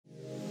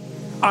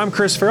I'm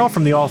Chris Farrell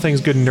from the All Things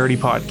Good and Nerdy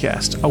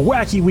podcast, a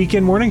wacky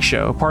weekend morning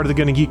show, part of the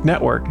Gonna Geek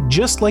Network,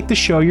 just like the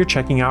show you're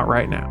checking out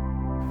right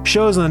now.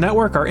 Shows on the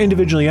network are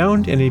individually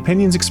owned, and the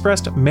opinions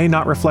expressed may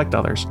not reflect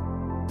others.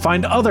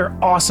 Find other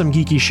awesome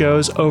geeky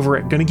shows over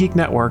at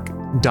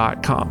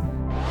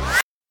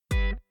GonnaGeekNetwork.com.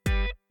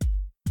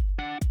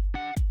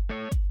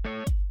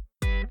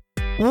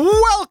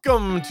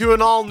 Welcome to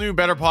an all-new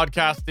Better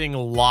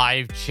Podcasting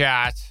live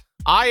chat.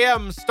 I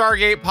am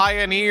Stargate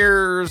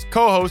Pioneer's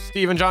co-host,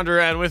 Steven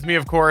Jonder, and with me,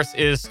 of course,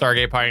 is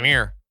Stargate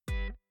Pioneer.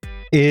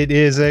 It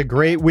is a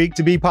great week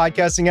to be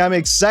podcasting. I'm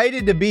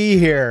excited to be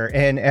here.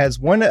 And as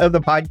one of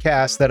the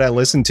podcasts that I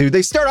listen to,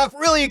 they start off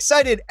really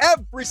excited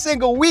every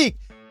single week.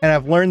 And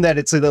I've learned that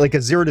it's like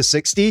a 0 to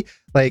 60.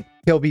 Like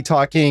he'll be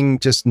talking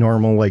just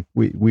normal, like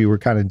we were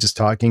kind of just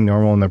talking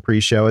normal in the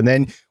pre-show. And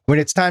then when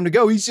it's time to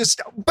go, he's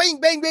just bang,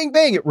 bang, bang,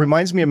 bang. It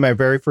reminds me of my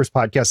very first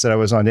podcast that I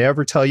was on. Did I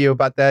ever tell you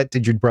about that?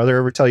 Did your brother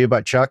ever tell you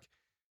about Chuck?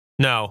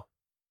 No.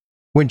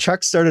 When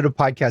Chuck started a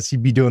podcast,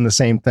 he'd be doing the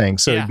same thing.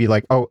 So he'd be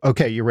like, oh,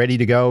 okay, you ready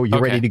to go?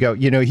 You're ready to go.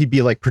 You know, he'd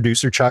be like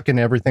producer Chuck and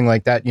everything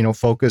like that, you know,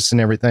 focus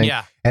and everything.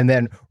 Yeah. And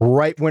then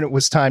right when it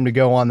was time to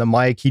go on the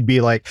mic, he'd be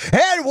like,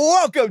 and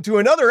welcome to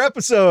another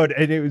episode.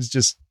 And it was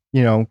just,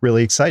 you know,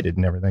 really excited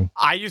and everything.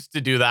 I used to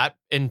do that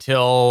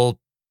until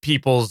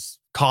people's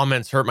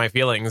comments hurt my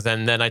feelings.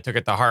 And then I took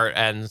it to heart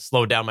and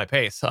slowed down my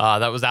pace.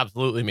 That was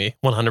absolutely me,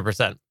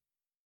 100%.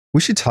 We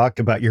should talk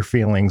about your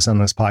feelings on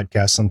this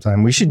podcast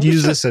sometime. We should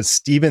use this as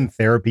Steven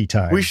therapy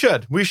time. We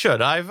should.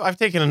 I've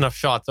taken enough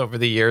shots over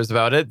the years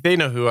about it. They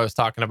know who I was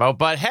talking about.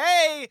 But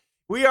hey,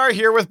 we are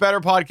here with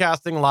Better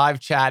Podcasting live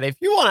chat. If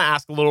you want to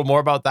ask a little more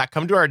about that,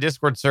 come to our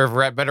Discord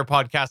server at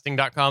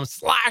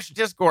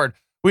betterpodcasting.com/Discord.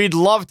 We'd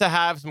love to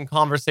have some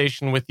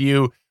conversation with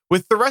you,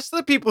 with the rest of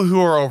the people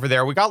who are over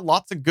there. We got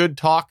lots of good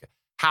talk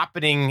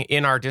happening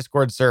in our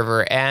Discord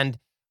server, and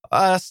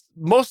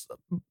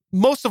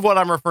most of what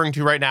I'm referring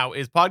to right now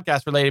is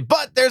podcast related,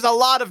 but there's a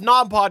lot of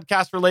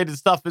non-podcast related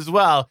stuff as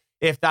well,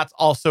 if that's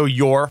also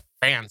your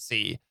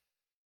fancy.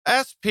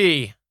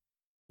 SP,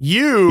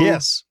 you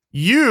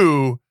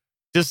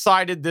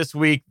decided this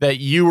week that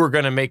you were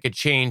going to make a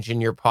change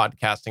in your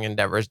podcasting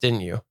endeavors,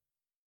 didn't you?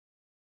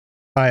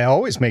 I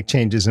always make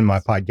changes in my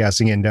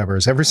podcasting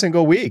endeavors every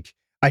single week.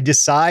 I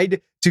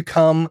decide to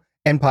come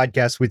and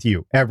podcast with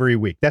you every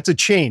week. That's a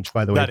change,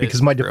 by the way,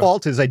 because my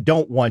default is I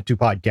don't want to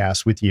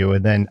podcast with you,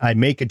 and then I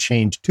make a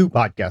change to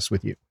podcast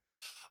with you.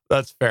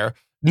 That's fair.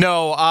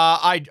 No,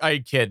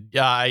 I kid.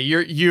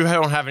 You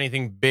don't have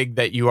anything big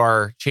that you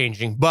are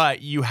changing,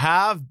 but you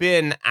have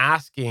been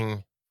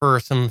asking for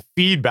some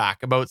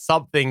feedback about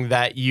something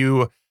that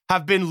you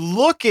have been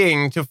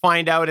looking to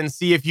find out and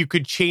see if you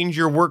could change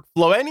your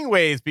workflow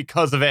anyways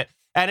because of it.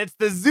 And it's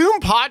the Zoom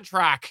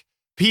PodTrack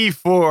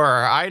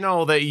P4. I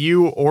know that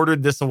you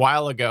ordered this a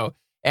while ago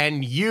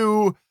and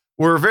you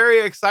were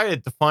very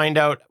excited to find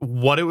out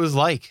what it was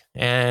like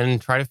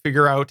and try to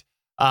figure out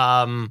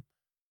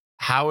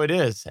how it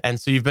is. And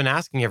so you've been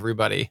asking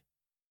everybody,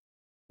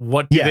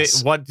 what do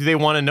they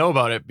want to know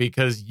about it,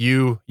 because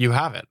you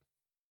have it.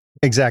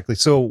 Exactly.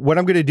 So what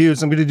I'm going to do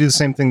is I'm going to do the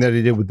same thing that I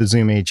did with the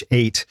Zoom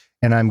H8,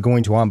 and I'm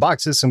going to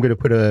unbox this. I'm going to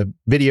put a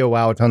video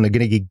out on the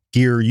Gonna Geek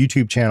Gear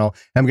YouTube channel.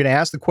 I'm going to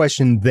ask the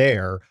question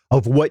there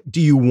of what do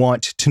you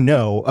want to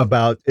know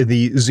about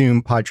the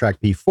Zoom PodTrack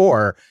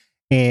P4,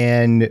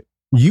 and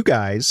you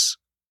guys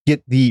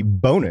get the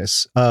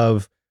bonus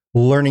of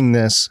learning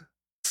this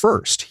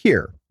first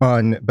here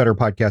on Better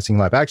Podcasting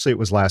Live. Actually, it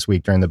was last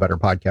week during the Better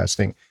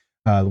Podcasting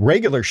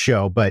regular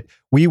show, but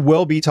we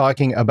will be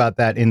talking about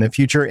that in the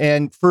future.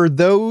 And for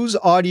those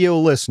audio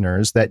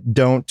listeners that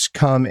don't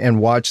come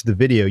and watch the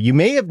video, you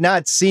may have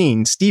not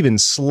seen Steven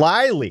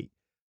slyly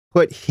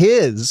put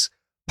his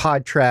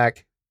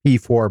PodTrack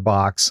P4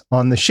 box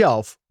on the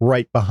shelf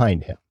right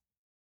behind him.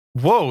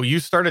 Whoa, you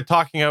started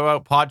talking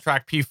about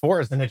PodTrack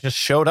P4s and it just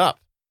showed up.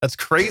 That's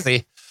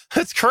crazy.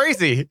 That's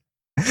crazy.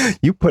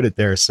 You put it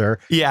there, sir.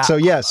 Yeah. So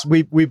yes,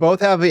 we both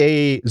have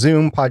a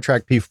Zoom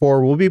PodTrack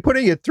P4. We'll be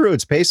putting it through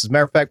its paces. As a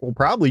matter of fact, we'll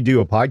probably do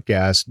a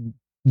podcast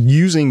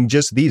using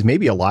just these,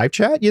 maybe a live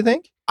chat, you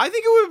think? I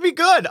think it would be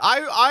good.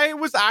 I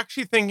was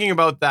actually thinking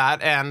about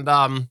that,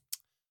 and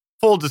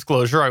full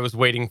disclosure, I was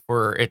waiting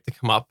for it to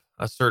come up.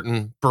 A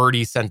certain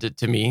birdie sent it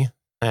to me,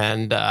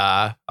 and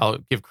I'll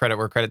give credit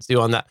where credit's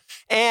due on that.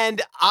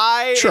 And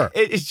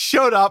it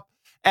showed up,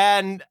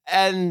 and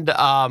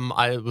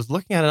I was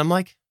looking at it, I'm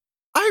like,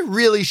 I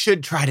really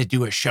should try to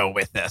do a show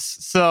with this.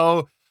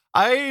 So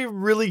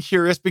I'm really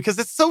curious because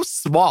it's so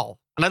small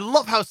and I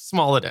love how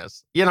small it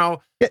is. You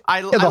know, the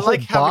whole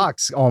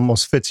box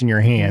almost fits in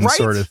your hand, right?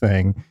 Sort of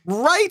thing.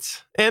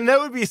 Right. And that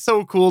would be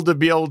so cool to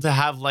be able to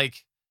have,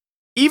 like,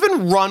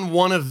 even run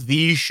one of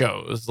these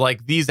shows,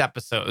 like these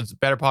episodes,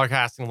 Better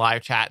Podcasting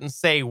Live Chat, and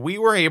say we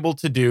were able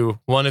to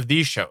do one of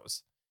these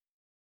shows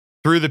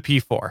through the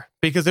P4,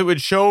 because it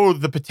would show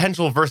the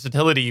potential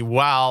versatility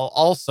while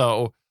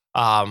also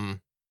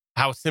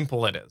how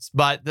simple it is.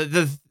 But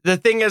the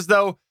thing is,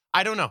 though,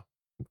 I don't know.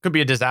 It could be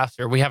a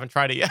disaster. We haven't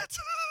tried it yet.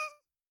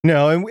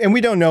 No, and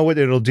we don't know what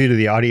it'll do to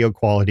the audio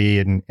quality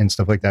and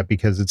stuff like that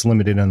because it's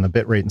limited on the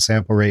bit rate and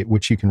sample rate,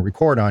 which you can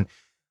record on.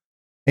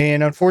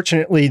 And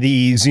unfortunately,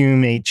 the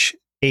Zoom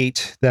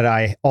H8 that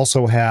I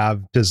also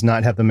have does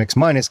not have the mix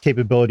minus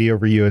capability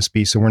over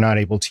USB, so we're not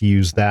able to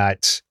use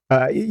that.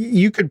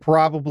 You could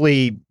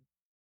probably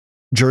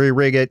jury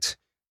rig it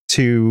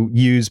to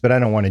use, but I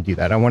don't want to do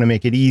that. I want to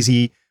make it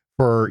easy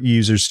for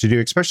users to do,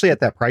 especially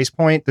at that price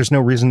point. There's no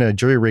reason to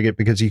jury rig it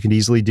because you can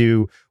easily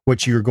do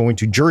what you're going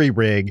to jury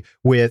rig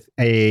with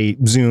a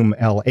Zoom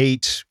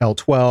L8,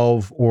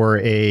 L12, or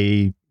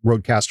a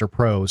Rodecaster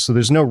Pro. So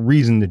there's no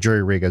reason to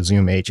jury rig a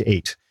Zoom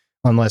H8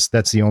 unless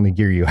that's the only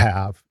gear you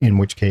have, in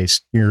which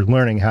case you're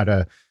learning how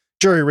to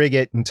jury rig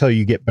it until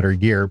you get better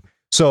gear.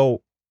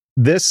 So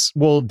this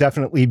will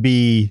definitely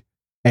be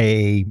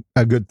a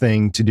good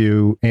thing to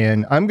do.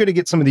 And I'm going to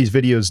get some of these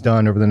videos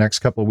done over the next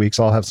couple of weeks.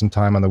 I'll have some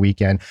time on the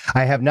weekend.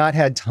 I have not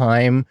had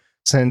time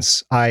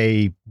since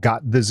I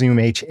got the Zoom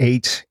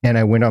H8 and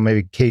I went on my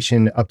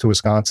vacation up to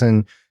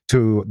Wisconsin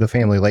to the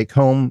family lake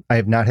home. I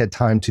have not had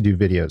time to do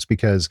videos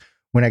because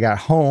when I got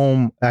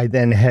home, I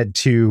then had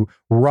to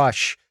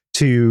rush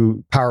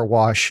to power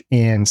wash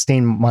and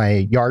stain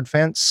my yard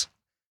fence.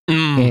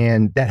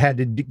 And that had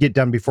to get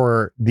done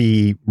before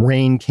the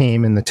rain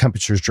came and the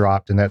temperatures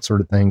dropped and that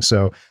sort of thing.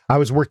 So I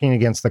was working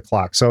against the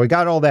clock. So I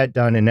got all that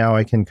done and now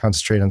I can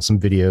concentrate on some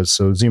videos.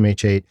 So Zoom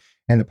H8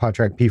 and the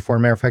PodTrack P4.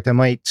 Matter of fact, I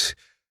might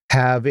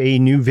have a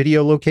new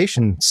video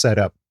location set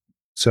up.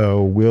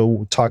 So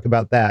we'll talk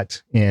about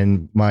that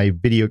in my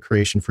video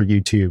creation for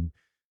YouTube.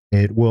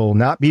 It will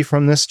not be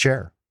from this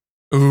chair.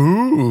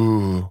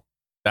 Ooh,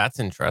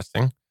 that's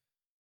interesting.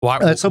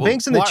 Why, so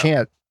Banks in the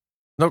chat.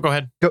 No, go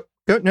ahead. Go,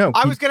 no,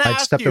 I was going to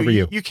ask you, over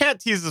you. You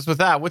can't tease us with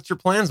that. What's your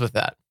plans with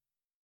that?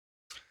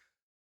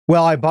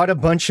 Well, I bought a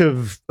bunch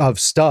of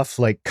stuff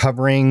like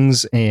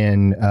coverings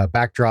and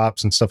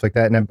backdrops and stuff like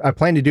that. And I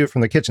plan to do it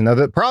from the kitchen. Now,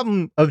 the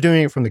problem of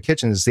doing it from the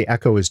kitchen is the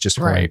echo is just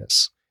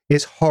horrendous.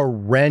 It's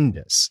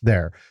horrendous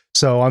there.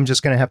 So I'm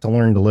just going to have to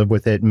learn to live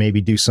with it and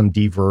maybe do some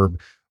deverb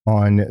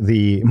on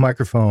the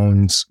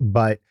microphones.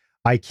 But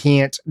I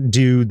can't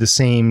do the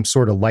same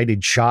sort of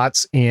lighted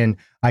shots. And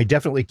I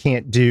definitely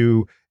can't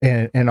do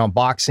an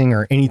unboxing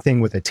or anything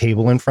with a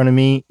table in front of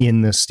me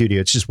in the studio.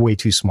 It's just way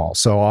too small.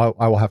 So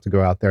I will have to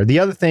go out there. The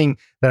other thing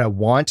that I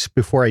want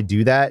before I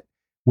do that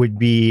would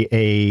be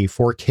a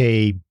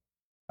 4K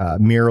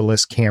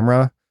mirrorless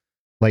camera.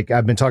 Like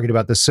I've been talking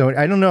about the Sony.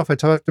 I don't know if I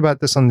talked about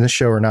this on this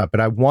show or not,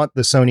 but I want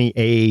the Sony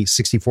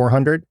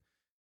A6400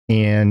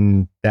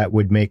 and that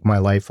would make my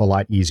life a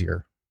lot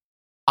easier.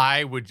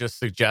 I would just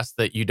suggest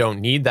that you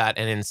don't need that.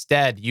 And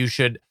instead you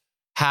should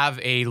have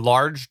a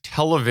large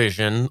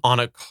television on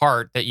a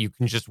cart that you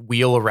can just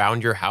wheel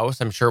around your house.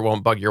 I'm sure it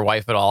won't bug your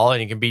wife at all.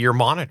 And it can be your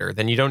monitor.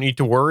 Then you don't need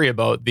to worry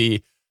about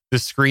the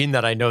screen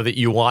that I know that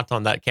you want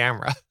on that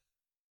camera.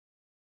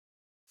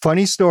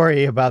 Funny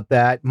story about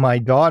that. My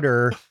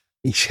daughter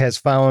has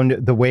found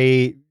the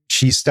way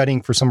she's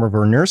studying for some of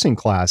her nursing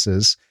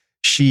classes.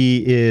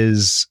 She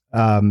is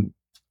doing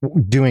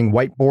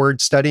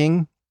whiteboard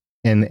studying.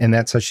 And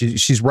that's how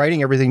she's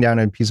writing everything down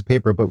on a piece of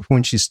paper. But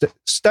when she's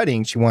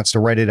studying, she wants to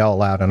write it out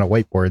loud on a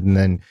whiteboard and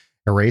then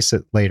erase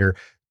it later.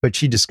 But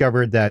she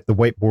discovered that the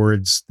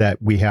whiteboards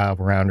that we have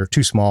around are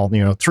too small,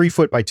 3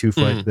 foot by 2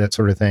 foot, that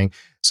sort of thing.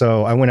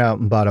 So I went out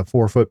and bought a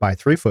 4 foot by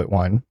 3 foot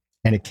one,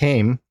 and it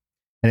came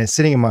and it's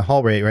sitting in my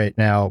hallway right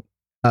now,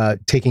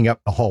 taking up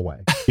the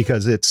hallway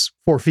because it's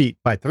 4 feet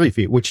by 3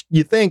 feet, which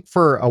you think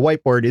for a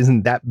whiteboard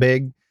isn't that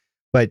big,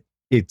 but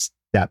it's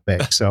that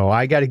big. So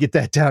I got to get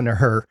that down to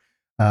her.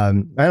 I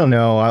don't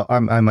know.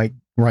 I might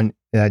run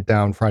that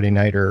down Friday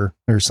night or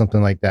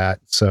something like that.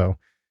 So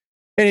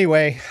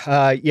anyway,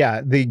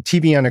 yeah, the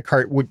TV on a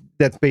cart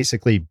that's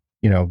basically,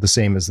 the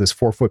same as this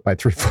 4 foot by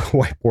 3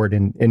 foot whiteboard.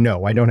 And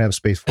no, I don't have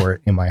space for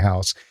it in my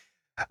house.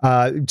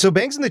 So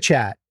Banks in the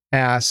chat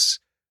asks,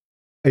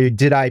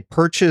 did we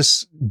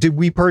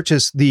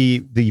purchase the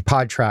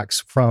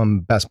PodTracks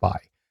from Best Buy?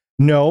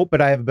 No,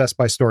 but I have a Best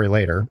Buy story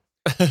later.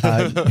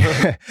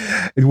 I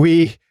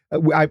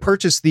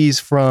purchased these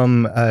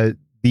from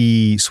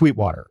the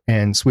Sweetwater,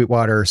 and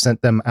Sweetwater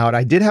sent them out.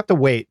 I did have to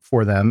wait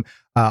for them.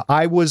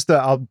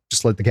 I'll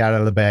just let the cat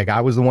out of the bag.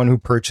 I was the one who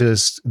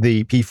purchased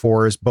the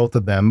P4s, both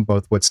of them,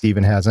 both what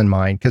Steven has in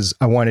mind, because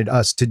I wanted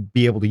us to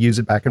be able to use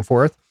it back and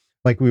forth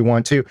like we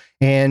want to.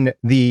 And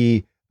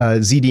the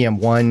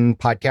ZDM1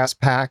 podcast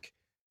pack,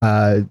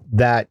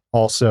 that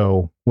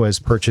also was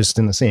purchased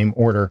in the same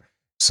order.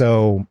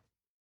 So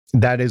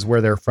that is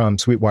where they're from,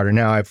 Sweetwater.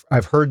 Now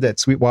I've heard that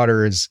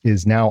Sweetwater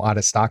is now out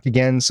of stock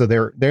again. So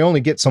they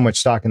only get so much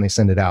stock and they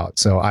send it out.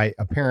 So I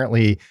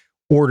apparently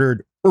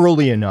ordered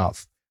early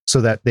enough so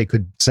that they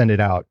could send it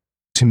out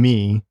to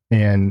me.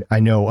 And I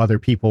know other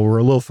people were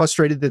a little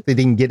frustrated that they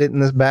didn't get it in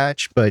this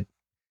batch, but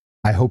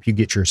I hope you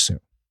get yours soon.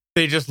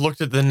 They just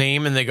looked at the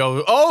name and they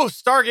go, "Oh,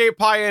 Stargate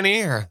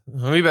Pioneer.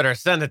 We better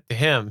send it to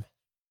him."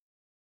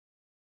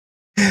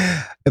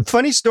 A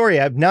funny story.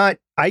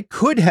 I I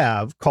could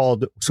have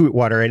called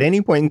Sweetwater at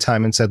any point in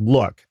time and said,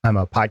 look, I'm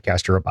a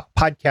podcaster about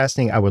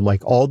podcasting. I would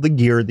like all the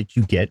gear that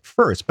you get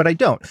first, but I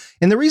don't.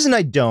 And the reason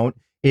I don't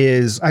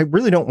is I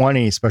really don't want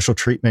any special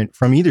treatment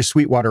from either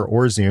Sweetwater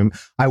or Zoom.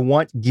 I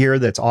want gear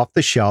that's off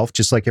the shelf,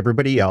 just like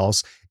everybody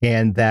else.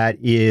 And that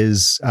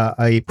is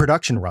a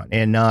production run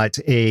and not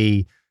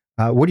a,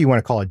 what do you want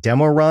to call it?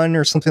 Demo run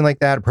or something like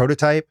that, a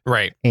prototype.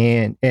 Right.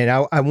 And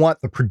I want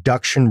the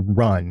production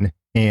run,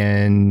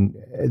 and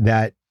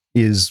that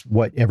is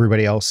what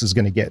everybody else is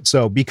going to get.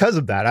 So because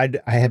of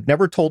that, I have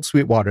never told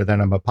Sweetwater that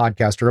I'm a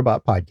podcaster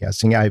about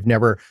podcasting. I've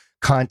never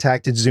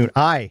contacted Zoom.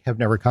 I have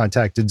never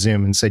contacted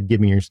Zoom and said, give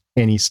me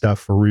any stuff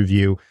for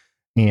review,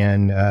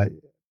 and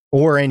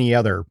or any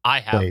other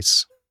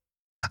place.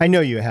 I know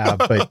you have,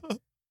 but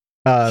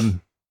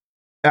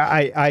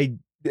I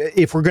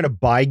if we're going to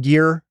buy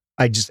gear,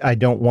 I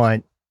don't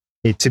want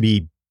it to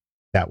be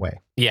that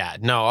way. Yeah,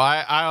 no,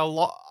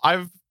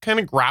 I've kind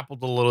of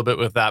grappled a little bit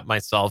with that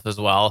myself as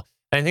well.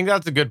 And I think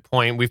that's a good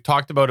point. We've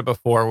talked about it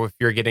before. If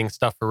you're getting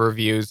stuff for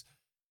reviews,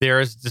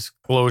 there's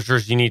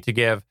disclosures you need to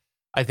give.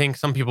 I think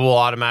some people will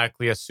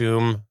automatically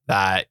assume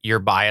that you're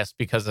biased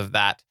because of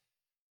that.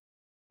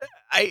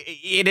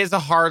 It is a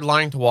hard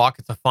line to walk.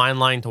 It's a fine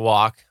line to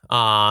walk,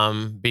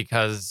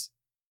 because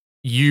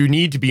you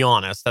need to be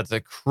honest. That's a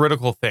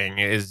critical thing.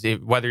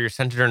 Whether you're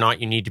centered or not,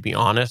 you need to be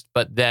honest.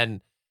 But then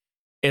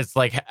it's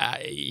like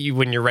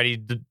when you're ready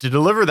to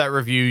deliver that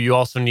review, you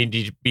also need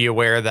to be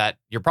aware that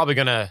you're probably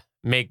going to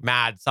make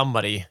mad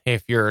somebody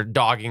if you're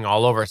dogging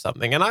all over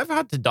something. And I've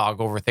had to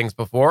dog over things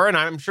before, and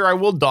I'm sure I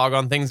will dog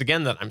on things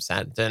again that I'm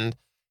sent. And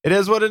it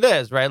is what it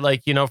is, right?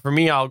 Like, for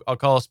me, I'll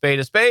call a spade,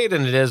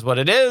 and it is what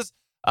it is.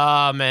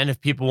 And if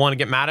people want to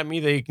get mad at me,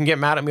 they can get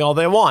mad at me all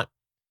they want.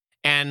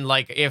 And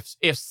like, if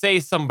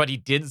say somebody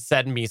did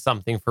send me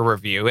something for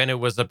review and it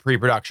was a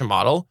pre-production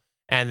model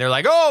and they're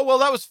like, oh, well,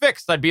 that was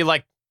fixed, I'd be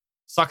like,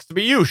 sucks to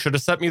be you. Should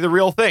have sent me the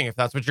real thing. If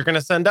that's what you're going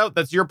to send out,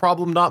 that's your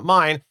problem, not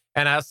mine.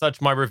 And as such,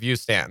 my review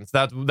stands.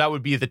 That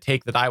would be the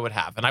take that I would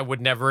have. And I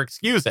would never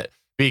excuse it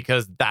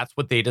because that's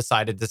what they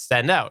decided to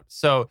send out.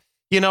 So,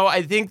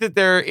 I think that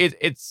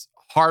it's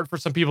hard for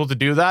some people to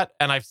do that.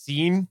 And I've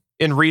seen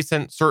in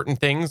recent certain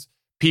things,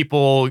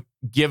 people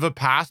give a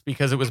pass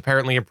because it was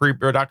apparently a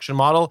pre-production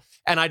model.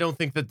 And I don't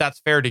think that that's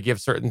fair to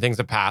give certain things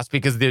a pass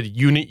because the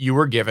unit you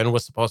were given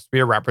was supposed to be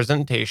a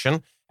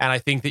representation. And I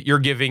think that you're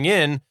giving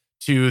in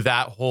to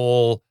that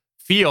whole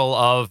feel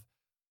of,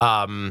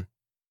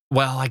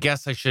 well, I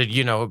guess I should,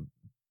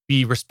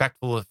 be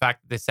respectful of the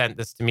fact that they sent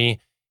this to me.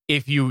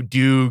 If you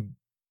do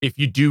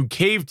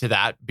cave to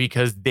that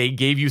because they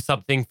gave you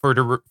something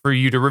for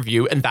you to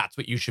review, and that's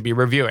what you should be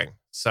reviewing.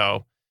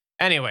 So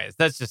anyways,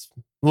 that's just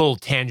a little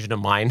tangent of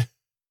mine.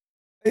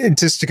 And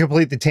just to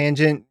complete the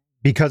tangent,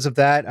 because of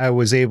that, I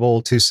was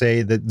able to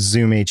say that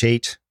Zoom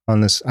H8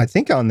 on this, I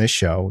think on this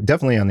show,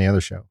 definitely on the other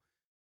show,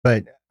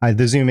 but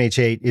the Zoom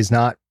H8 is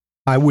not,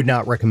 I would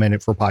not recommend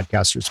it for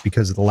podcasters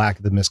because of the lack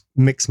of the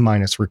mix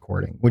minus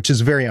recording, which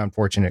is very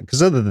unfortunate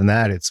because other than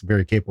that, it's a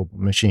very capable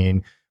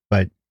machine.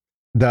 But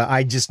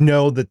I just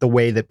know that the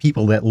way that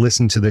people that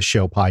listen to the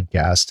show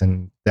podcast,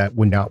 and that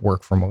would not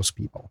work for most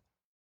people.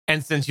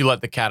 And since you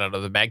let the cat out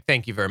of the bag,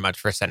 thank you very much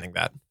for sending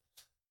that.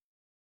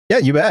 Yeah,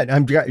 you bet.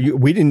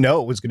 We didn't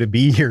know it was going to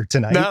be here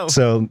tonight. No.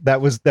 So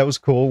that was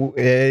cool.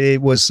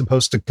 It was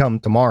supposed to come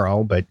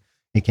tomorrow, but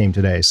it came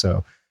today.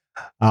 So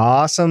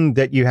awesome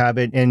that you have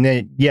it. And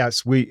then,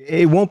 yes,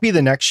 it won't be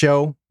the next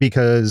show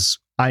because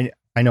I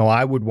know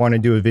I would want to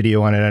do a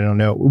video on it. I don't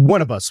know.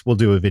 One of us will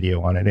do a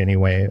video on it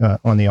anyway,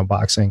 on the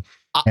unboxing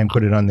and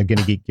put it on the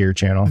Gonna Geek Gear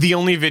channel. The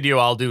only video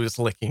I'll do is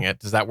licking it.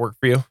 Does that work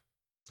for you?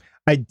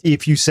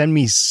 If you send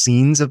me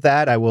scenes of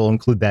that, I will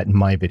include that in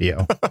my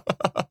video.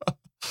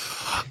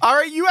 All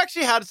right, you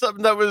actually had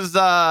something that was,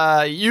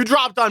 you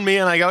dropped on me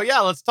and I go, yeah,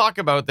 let's talk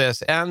about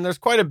this. And there's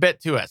quite a bit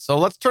to it. So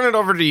let's turn it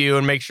over to you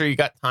and make sure you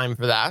got time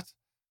for that.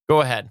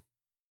 Go ahead.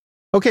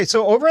 Okay,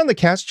 so over on the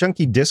Cast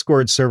Junkie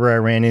Discord server, I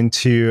ran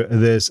into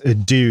this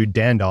dude,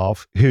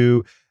 Dandolf,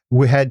 who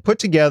had put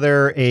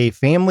together a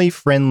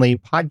family-friendly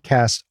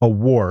podcast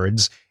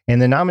awards.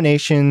 And the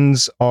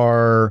nominations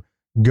are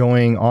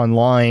going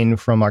online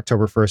from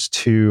October 1st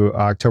to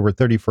October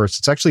 31st.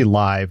 It's actually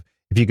live.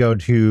 If you go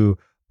to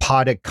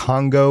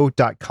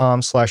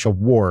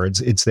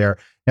podicongo.com/awards, it's there.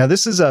 Now,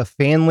 this is a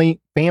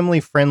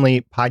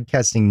family-friendly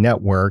podcasting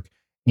network,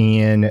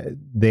 and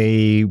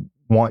they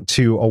want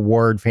to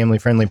award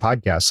family-friendly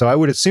podcasts. So I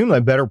would assume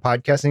that better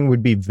podcasting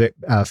would be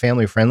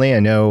family-friendly. I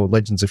know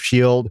Legends of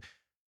S.H.I.E.L.D.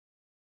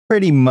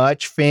 pretty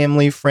much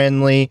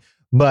family-friendly,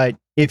 but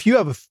if you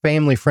have a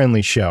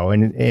family-friendly show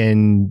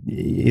and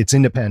it's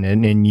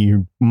independent and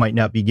you might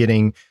not be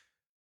getting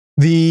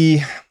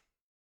the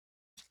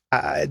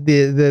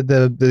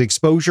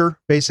exposure,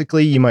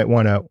 basically, you might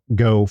want to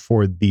go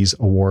for these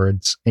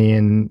awards.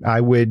 And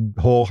I would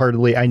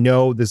wholeheartedly, I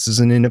know this is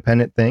an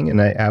independent thing, and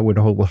I would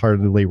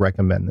wholeheartedly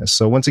recommend this.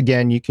 So once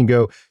again, you can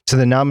go to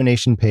the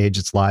nomination page.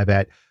 It's live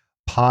at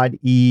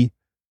PodI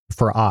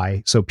for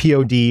I. So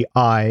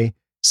PodICON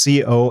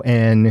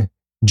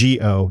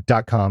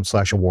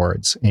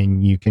go.com/awards,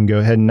 and you can go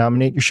ahead and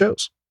nominate your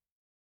shows.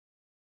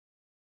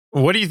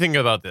 What do you think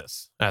about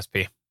this,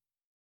 SP?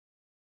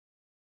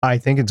 I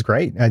think it's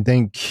great. I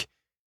think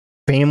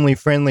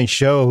family-friendly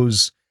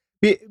shows,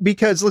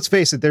 because let's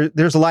face it,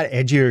 there's a lot of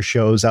edgier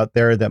shows out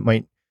there that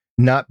might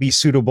not be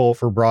suitable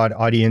for broad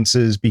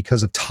audiences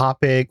because of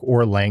topic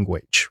or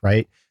language,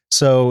 right?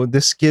 So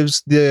this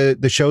gives the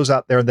shows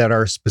out there that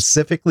are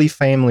specifically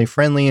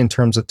family-friendly in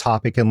terms of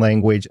topic and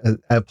language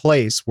a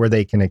place where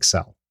they can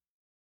excel.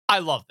 I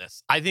love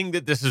this. I think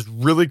that this is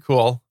really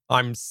cool.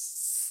 I'm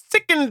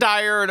sick and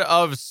tired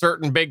of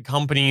certain big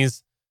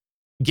companies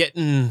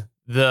being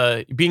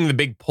the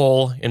big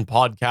pull in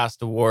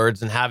podcast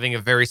awards and having a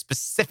very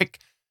specific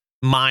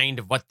mind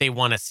of what they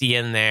want to see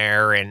in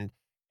there, and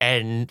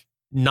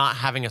not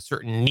having a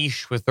certain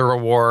niche with their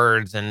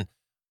awards. And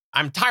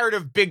I'm tired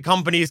of big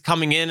companies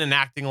coming in and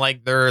acting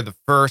like they're the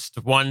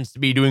first ones to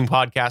be doing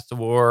podcast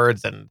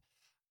awards. And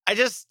I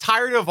just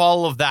tired of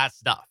all of that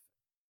stuff.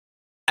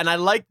 And I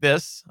like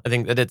this. I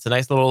think that it's a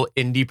nice little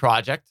indie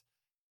project.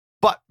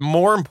 But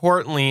more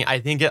importantly,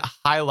 I think it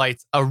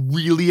highlights a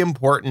really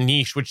important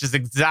niche, which is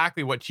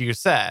exactly what you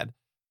said,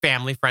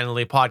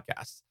 family-friendly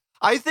podcasts.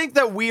 I think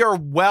that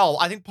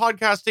I think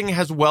podcasting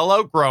has well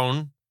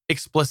outgrown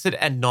explicit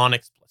and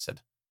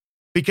non-explicit,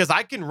 because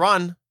I can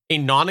run a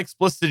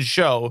non-explicit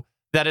show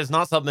that is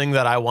not something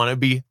that I want to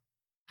be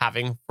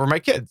having for my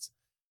kids.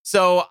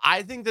 So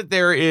I think that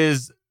there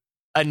is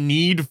a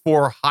need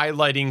for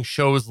highlighting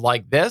shows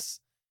like this.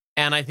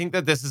 And I think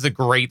that this is a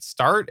great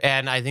start.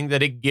 And I think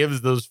that it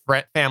gives those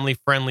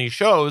family-friendly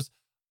shows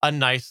a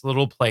nice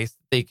little place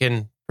that they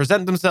can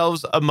present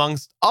themselves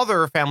amongst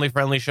other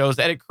family-friendly shows.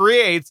 And it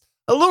creates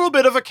a little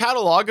bit of a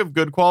catalog of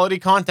good quality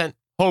content,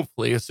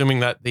 hopefully, assuming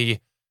that the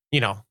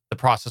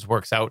process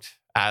works out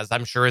as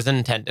I'm sure is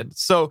intended.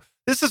 So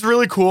this is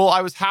really cool.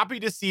 I was happy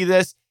to see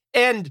this.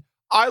 And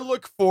I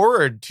look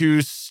forward to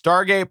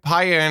Stargate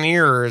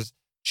Pioneers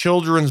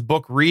children's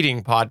book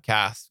reading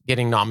podcast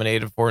getting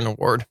nominated for an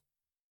award.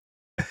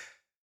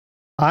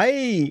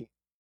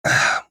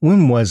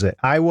 When was it?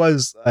 I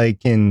was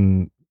like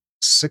in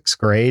 6th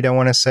grade, I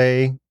want to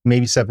say,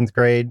 maybe 7th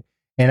grade.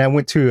 And I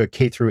went to a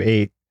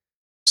K-8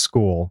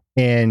 school.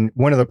 And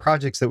one of the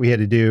projects that we had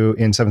to do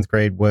in 7th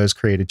grade was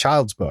create a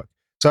child's book.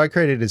 So I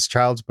created this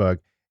child's book.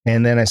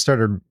 And then I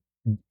started,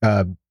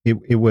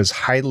 it was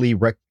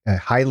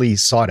highly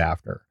sought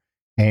after.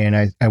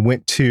 And I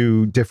went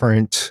to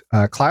different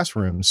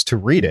classrooms to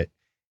read it.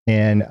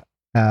 And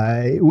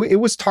it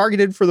was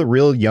targeted for the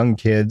real young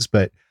kids,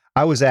 but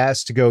I was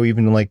asked to go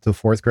even like the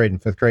 4th grade and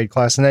 5th grade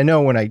class. And I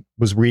know when I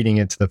was reading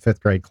it to the 5th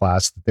grade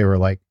class that they were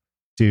like,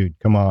 dude,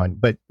 come on.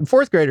 But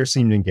 4th graders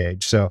seemed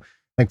engaged. So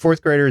like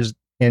 4th graders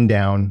and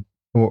down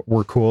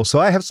were cool. So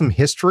I have some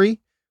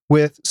history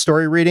with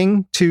story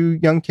reading to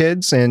young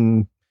kids,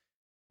 and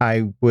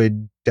I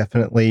would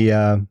definitely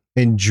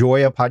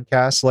enjoy a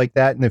podcast like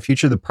that in the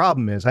future. The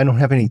problem is I don't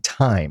have any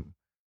time.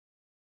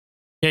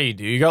 Yeah, you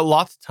do. You got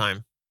lots of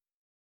time.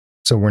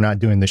 So we're not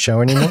doing the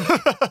show anymore?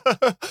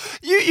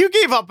 You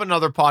gave up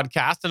another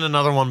podcast and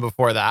another one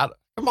before that.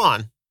 Come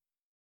on.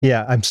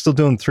 Yeah, I'm still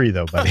doing 3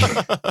 though, buddy,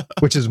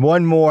 which is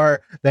one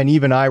more than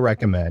even I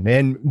recommend.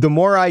 And the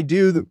more I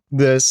do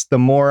this, the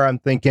more I'm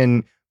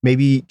thinking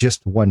maybe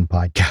just one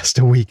podcast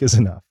a week is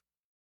enough.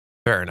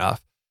 Fair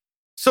enough.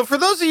 So for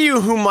those of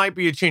you who might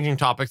be changing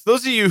topics,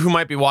 those of you who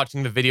might be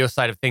watching the video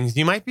side of things,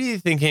 you might be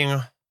thinking,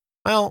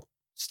 well,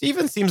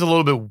 Steven seems a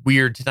little bit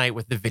weird tonight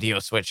with the video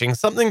switching.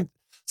 Something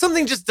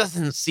just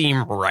doesn't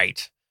seem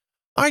right.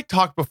 I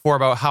talked before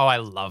about how I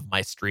love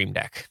my Stream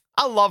Deck.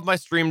 I love my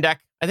Stream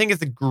Deck. I think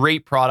it's a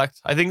great product.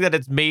 I think that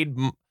it's made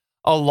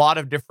a lot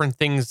of different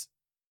things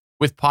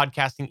with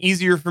podcasting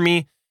easier for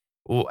me,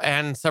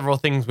 and several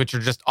things which are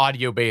just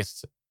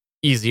audio-based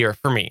easier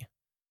for me.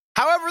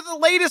 However, the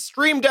latest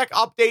Stream Deck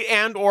update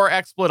and or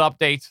XSplit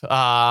update,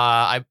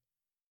 I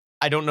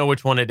don't know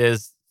which one it is.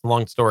 It's a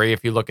long story.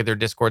 If you look at their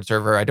Discord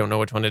server, I don't know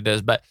which one it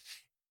is, but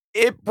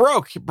it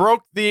broke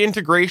the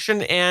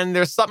integration, and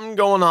there's something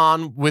going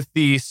on with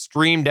the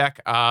Stream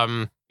Deck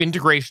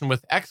integration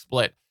with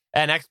XSplit,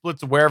 and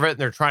XSplit's aware of it, and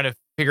they're trying to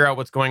figure out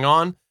what's going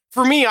on.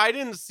 For me, I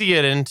didn't see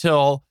it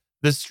until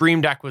the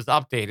Stream Deck was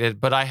updated,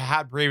 but I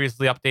had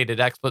previously updated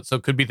XSplit, so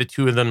it could be the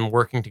two of them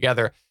working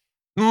together.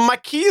 My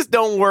keys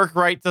don't work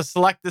right to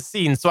select the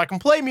scene, so I can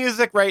play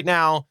music right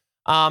now.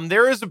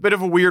 There is a bit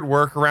of a weird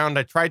workaround.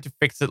 I tried to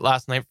fix it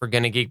last night for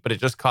Gonna Geek, but it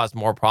just caused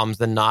more problems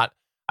than not.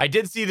 I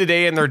did see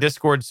today in their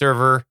Discord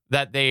server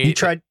that you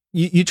tried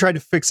to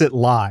fix it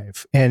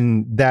live,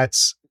 and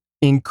that's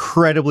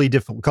incredibly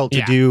difficult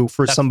to do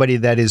for somebody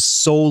that is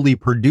solely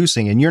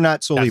producing, and you're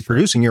not solely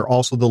producing, you're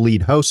also the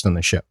lead host on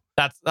the show.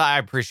 I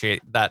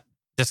appreciate that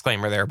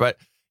disclaimer there, but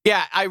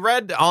yeah, I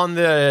read on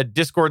the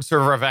Discord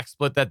server of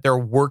XSplit that they're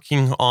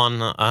working on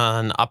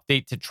an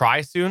update to try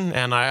soon,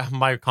 and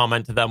my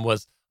comment to them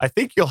was, I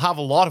think you'll have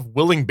a lot of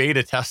willing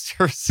beta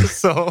testers.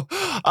 So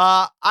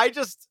a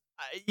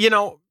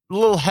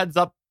little heads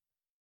up,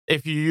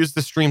 if you use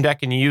the Stream Deck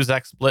and you use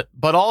XSplit,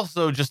 but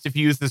also just if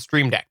you use the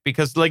Stream Deck.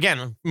 Because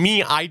again,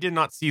 I did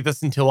not see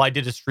this until I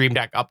did a Stream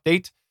Deck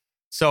update.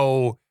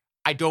 So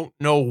I don't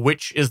know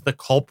which is the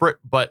culprit,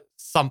 but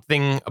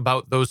something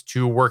about those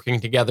two working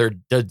together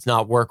does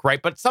not work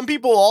right. But some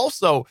people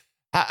also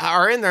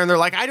are in there and they're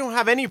like, I don't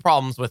have any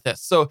problems with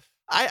this. So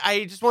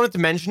I just wanted to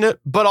mention it,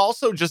 but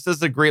also just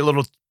as a great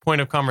little point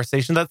of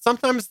conversation that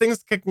sometimes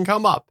things can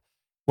come up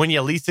when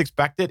you least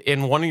expect it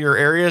in one of your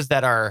areas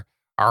that are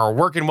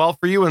working well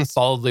for you and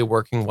solidly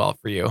working well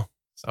for you.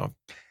 So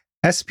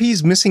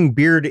SP's Missing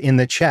Beard in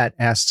the chat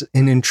asks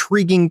an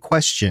intriguing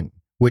question,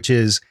 which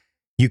is,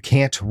 you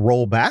can't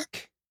roll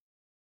back?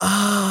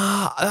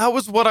 That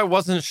was what I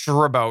wasn't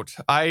sure about.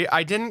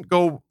 I didn't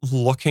go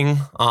looking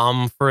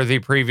for the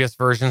previous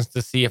versions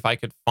to see if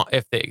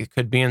they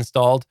could be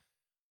installed.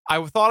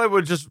 I thought I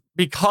would just,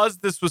 because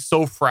this was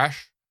so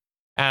fresh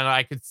and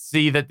I could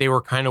see that they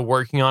were kind of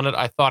working on it,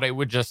 I thought I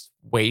would just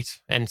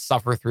wait and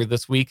suffer through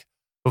this week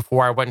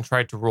before I went and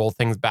tried to roll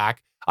things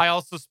back. I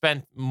also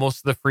spent most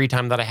of the free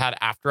time that I had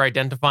after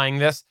identifying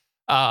this,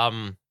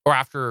 or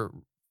after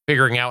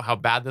figuring out how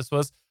bad this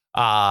was,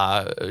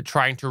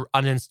 trying to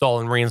uninstall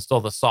and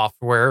reinstall the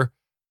software,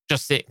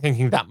 just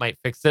thinking that might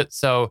fix it.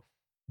 So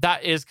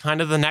that is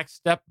kind of the next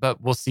step, but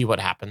we'll see what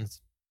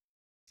happens.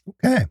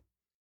 Okay.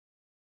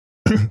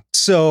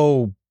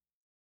 So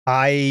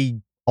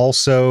I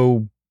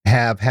also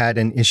have had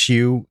an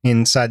issue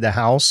inside the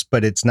house,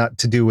 but it's not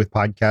to do with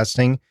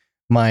podcasting.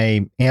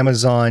 My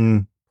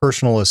Amazon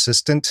personal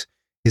assistant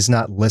is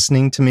not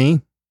listening to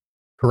me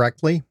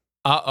correctly.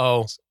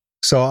 Uh-oh.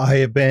 So I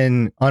have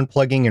been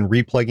unplugging and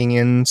replugging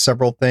in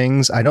several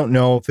things. I don't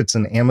know if it's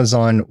an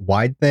Amazon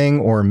wide thing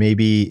or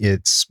maybe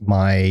it's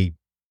my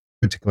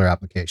particular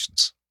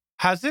applications.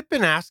 Has it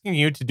been asking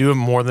you to do it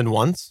more than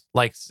once?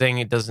 Like saying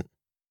it doesn't?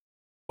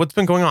 What's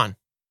been going on?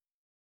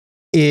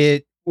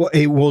 It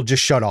will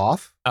just shut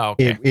off. Oh,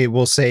 okay. It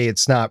will say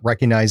it's not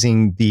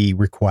recognizing the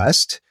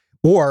request,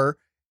 or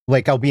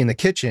like I'll be in the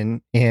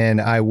kitchen and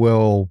I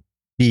will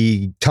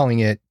be telling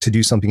it to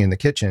do something in the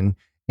kitchen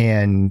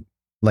and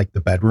like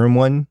the bedroom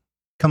one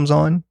comes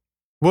on.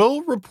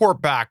 We'll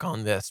report back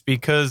on this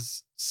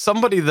because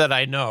somebody that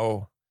I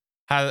know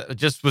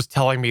just was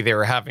telling me they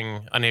were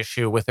having an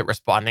issue with it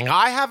responding.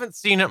 I haven't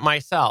seen it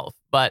myself,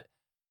 but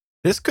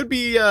this could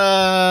be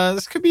a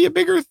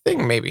bigger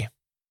thing, maybe.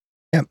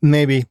 Yeah,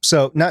 maybe.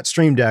 So not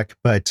Stream Deck,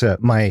 but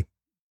my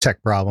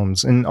tech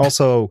problems. And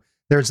also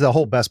there's the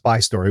whole Best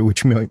Buy story,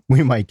 which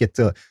we might get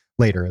to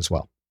later as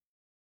well.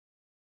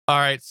 All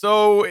right.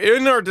 So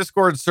in our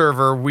Discord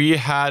server, we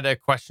had a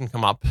question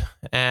come up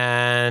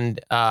and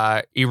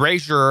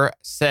Erasure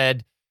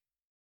said,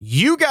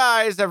 you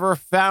guys ever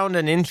found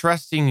an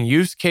interesting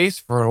use case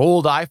for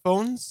old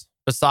iPhones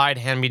beside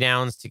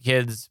hand-me-downs to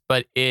kids?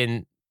 But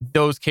in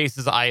those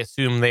cases, I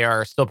assume they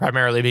are still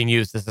primarily being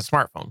used as a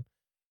smartphone.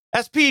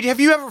 SP, have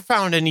you ever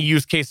found any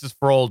use cases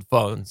for old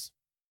phones?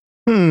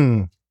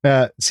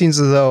 Seems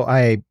as though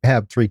I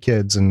have 3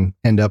 kids and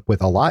end up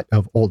with a lot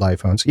of old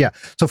iPhones. Yeah.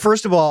 So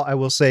first of all, I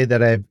will say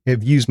that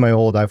I've used my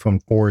old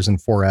iPhone 4s and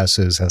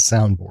 4Ss as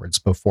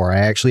soundboards before.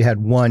 I actually had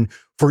one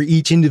for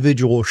each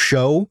individual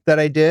show that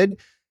I did,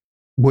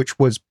 which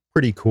was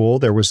pretty cool.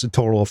 There was a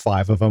total of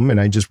 5 of them,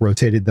 and I just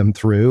rotated them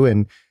through.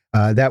 And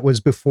that was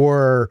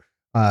before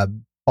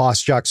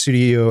Boss Jock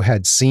Studio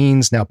had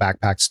scenes. Now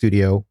Backpack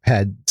Studio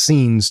had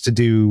scenes to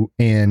do,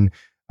 and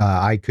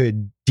I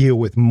could deal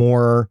with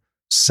more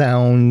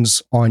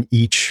sounds on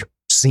each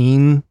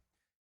scene.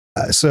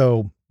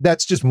 So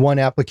that's just one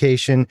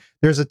application.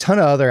 There's a ton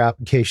of other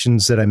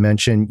applications that I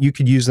mentioned. You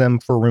could use them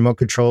for remote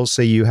controls.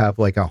 Say you have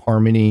like a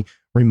Harmony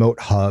remote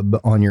hub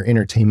on your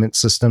entertainment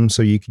system.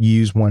 So you could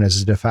use one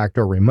as a de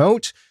facto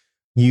remote.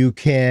 You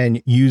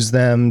can use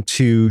them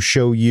to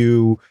show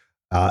you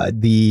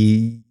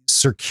the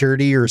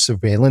security or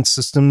surveillance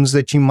systems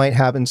that you might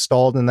have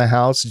installed in the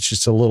house. It's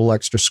just a little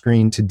extra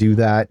screen to do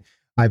that.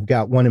 I've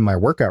got one in my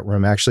workout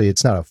room. Actually,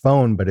 it's not a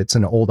phone, but it's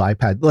an old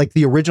iPad, like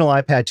the original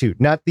iPad 2,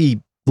 not the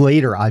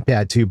later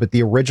iPad 2, but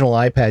the original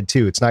iPad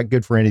 2. It's not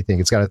good for anything.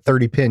 It's got a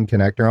 30-pin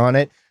connector on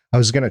it. I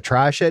was going to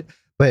trash it,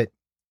 but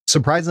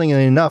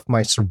surprisingly enough,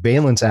 my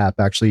surveillance app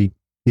actually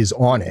is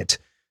on it.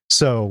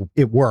 So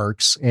it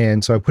works.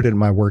 And so I put it in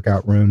my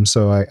workout room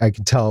so I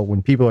can tell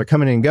when people are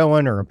coming and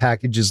going or a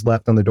package is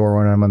left on the door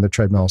when I'm on the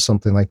treadmill,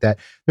 something like that.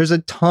 There's a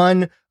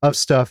ton of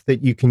stuff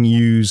that you can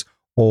use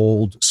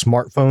old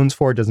smartphones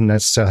for. It doesn't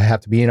necessarily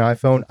have to be an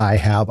iPhone. I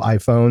have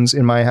iPhones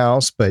in my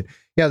house, but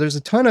yeah, there's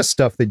a ton of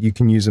stuff that you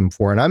can use them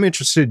for. And I'm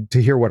interested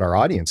to hear what our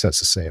audience has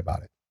to say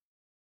about it.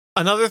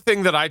 Another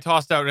thing that I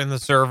tossed out in the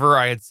server,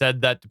 I had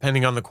said that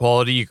depending on the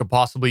quality, you could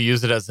possibly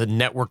use it as a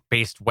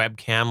network-based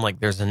webcam. Like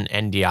there's an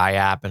NDI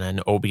app and an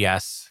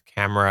OBS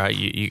camera,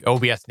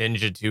 OBS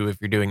Ninja too,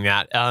 if you're doing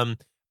that.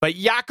 But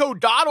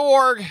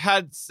Yakko.org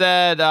had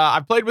said,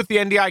 I played with the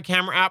NDI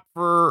camera app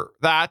for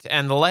that,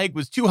 and the lag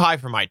was too high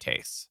for my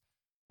tastes.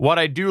 What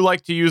I do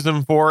like to use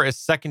them for is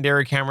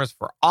secondary cameras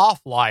for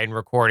offline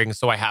recording,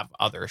 so I have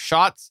other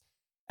shots.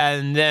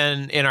 And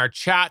then in our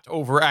chat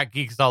over at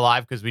Geeks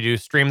Live, because we do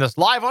stream this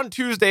live on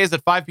Tuesdays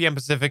at 5 p.m.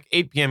 Pacific,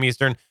 8 p.m.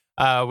 Eastern,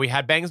 we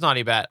had Bangs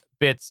Naughty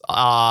Bits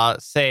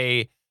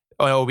say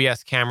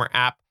OBS camera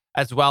app,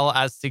 as well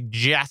as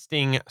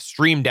suggesting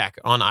Stream Deck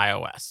on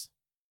iOS.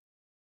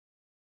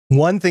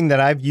 One thing that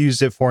I've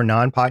used it for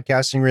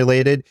non-podcasting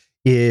related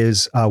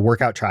is a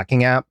workout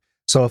tracking app.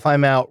 So if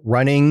I'm out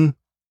running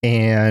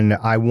and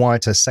I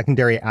want a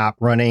secondary app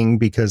running,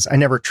 because I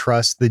never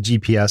trust the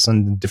GPS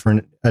on the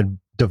different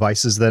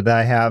devices that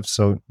I have.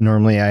 So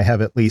normally I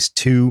have at least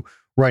 2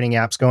 running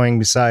apps going.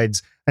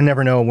 Besides, I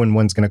never know when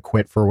one's going to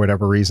quit for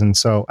whatever reason.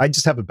 So I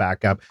just have a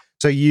backup.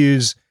 So I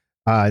use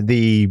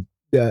a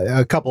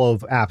couple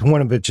of apps,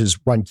 one of which is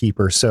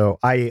Runkeeper. So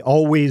I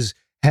always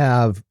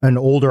have an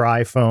older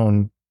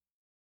iPhone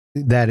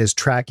that is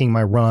tracking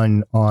my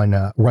run on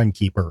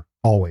Runkeeper.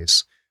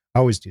 Always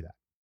do that.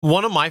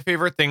 One of my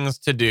favorite things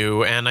to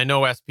do, and I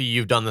know SP,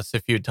 you've done this a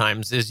few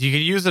times, is you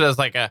could use it as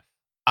like a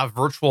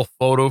virtual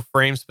photo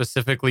frame,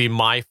 specifically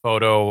my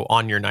photo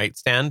on your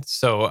nightstand.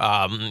 So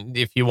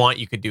if you want,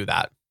 you could do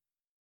that.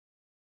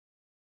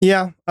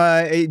 Yeah.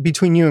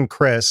 Between you and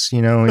Chris,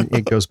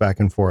 it goes back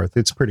and forth.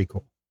 It's pretty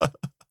cool.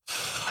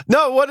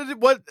 No,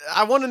 what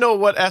I want to know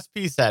what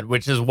SP said,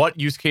 which is what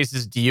use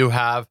cases do you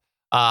have?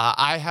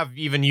 I have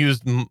even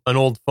used an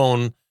old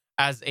phone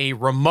as a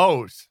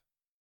remote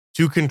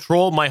to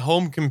control my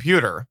home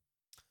computer.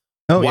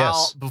 Oh,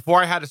 yes.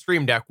 Before I had a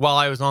Stream Deck while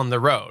I was on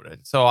the road.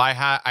 So I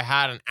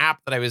had an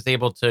app that I was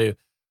able to,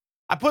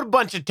 I put a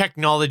bunch of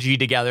technology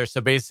together. So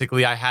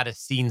basically I had a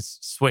scene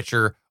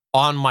switcher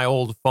on my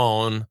old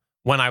phone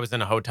when I was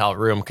in a hotel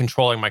room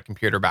controlling my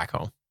computer back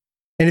home.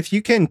 And if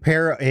you can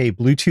pair a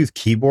Bluetooth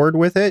keyboard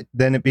with it,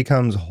 then it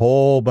becomes a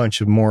whole bunch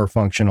of more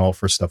functional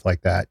for stuff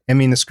like that. I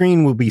mean, the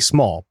screen will be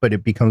small, but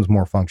it becomes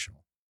more functional.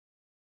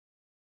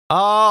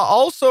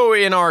 Also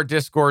in our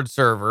Discord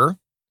server,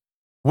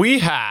 we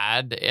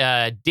had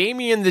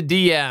Damien the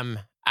DM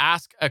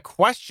ask a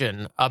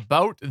question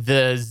about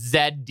the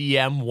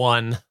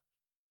ZDM1.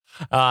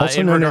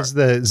 Also known as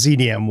the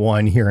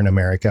ZDM1 here in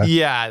America.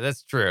 Yeah,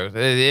 that's true.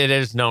 It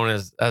is known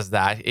as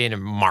that in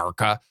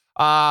America.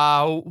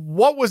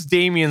 What was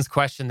Damien's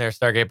question there,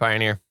 Stargate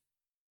Pioneer?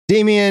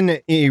 Damien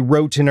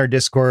wrote in our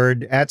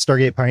Discord at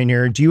Stargate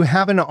Pioneer, do you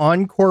have an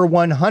Encore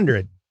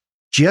 100?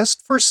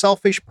 Just for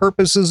selfish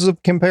purposes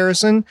of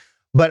comparison,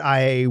 but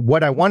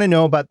what I want to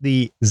know about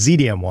the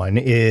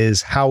ZDM1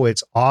 is how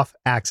its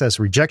off-axis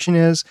rejection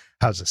is,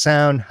 how's it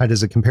sound, how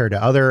does it compare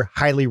to other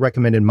highly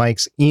recommended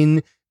mics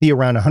in the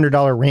around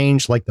 $100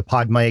 range, like the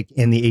Pod mic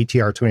and the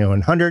ATR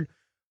 2100.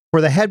 For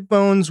the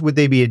headphones, would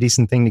they be a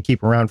decent thing to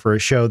keep around for a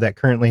show that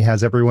currently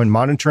has everyone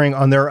monitoring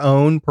on their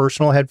own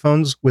personal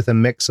headphones with a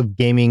mix of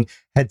gaming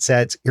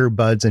headsets,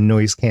 earbuds, and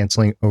noise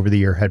canceling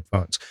over-the-ear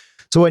headphones?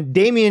 So what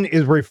Damien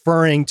is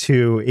referring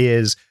to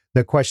is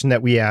the question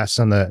that we asked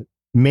on the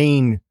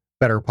main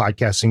Better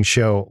Podcasting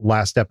show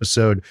last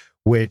episode,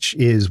 which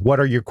is, what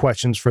are your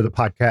questions for the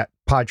PodTrack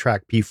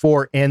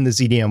P4 and the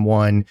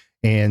ZDM1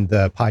 and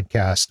the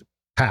podcast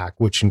pack,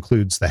 which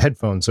includes the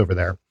headphones over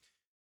there?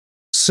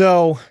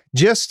 So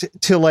just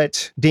to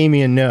let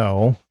Damien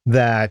know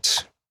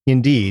that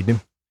indeed,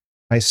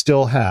 I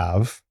still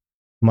have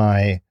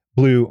my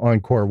Blue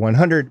Encore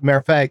 100. Matter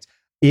of fact,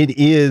 it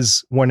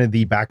is one of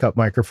the backup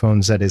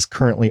microphones that is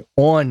currently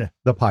on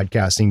the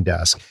podcasting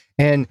desk.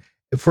 And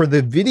for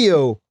the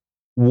video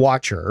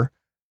watcher,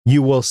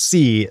 you will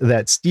see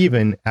that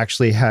Steven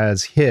actually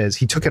has his.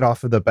 He took it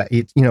off of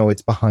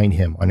it's behind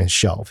him on his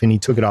shelf, and he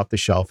took it off the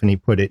shelf and he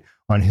put it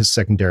on his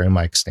secondary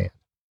mic stand.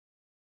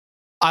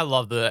 I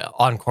love the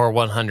Encore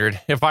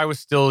 100. If I was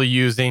still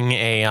using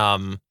a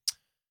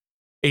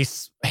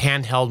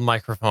handheld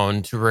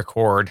microphone to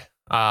record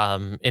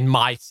in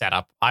my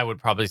setup, I would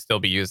probably still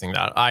be using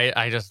that.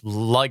 I just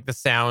like the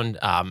sound.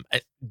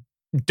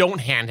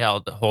 Don't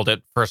hold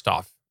it, first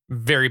off.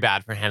 Very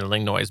bad for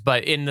handling noise.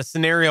 But in the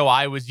scenario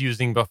I was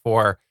using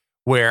before,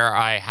 where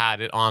I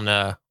had it on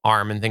a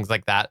arm and things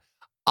like that,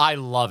 I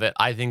love it.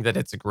 I think that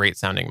it's a great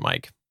sounding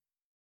mic.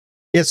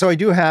 Yeah, so I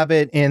do have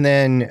it. And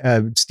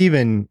then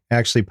Steven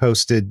actually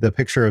posted the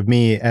picture of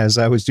me as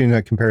I was doing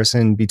a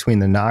comparison between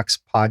the Knox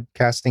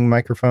podcasting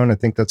microphone. I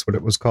think that's what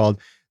it was called.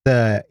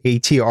 The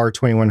ATR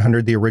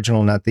 2100, the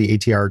original, not the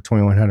ATR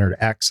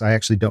 2100X. I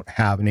actually don't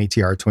have an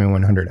ATR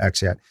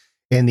 2100X yet.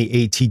 And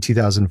the AT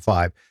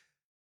 2005.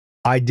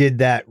 I did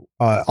that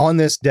on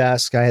this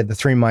desk. I had the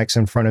 3 mics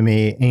in front of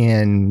me,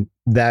 and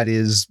that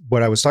is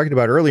what I was talking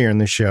about earlier in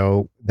the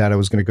show, that I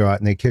was going to go out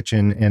in the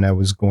kitchen and I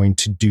was going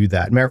to do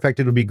that. Matter of fact,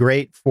 it'll be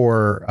great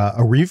for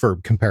a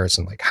reverb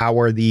comparison. Like, how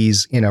are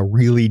these in a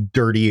really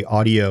dirty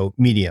audio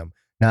medium,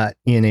 not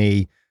in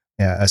a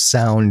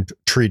sound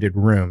treated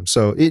room?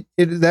 So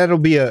that'll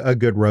be a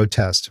good road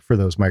test for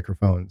those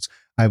microphones,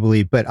 I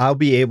believe. But I'll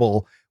be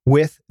able,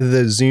 with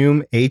the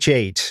Zoom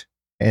H8,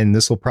 and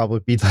this will probably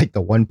be like the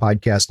one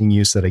podcasting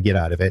use that I get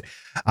out of it,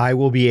 I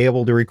will be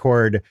able to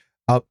record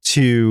up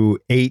to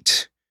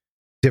 8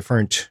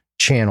 different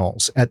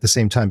channels at the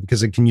same time,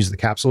 because it can use the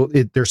capsule.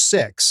 There's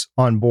 6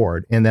 on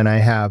board. And then I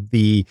have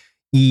the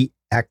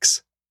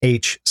EX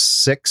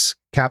H6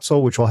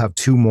 capsule, which will have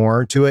 2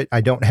 more to it.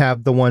 I don't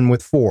have the one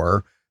with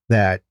 4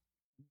 that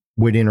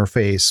would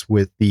interface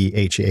with the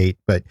H8,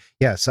 but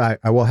yes, I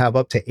will have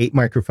up to 8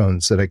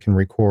 microphones that I can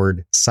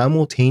record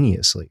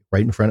simultaneously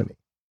right in front of me.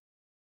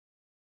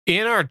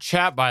 In our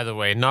chat, by the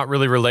way, not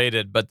really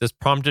related, but this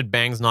prompted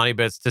Bangs Naughty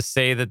Bits to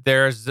say that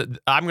there's,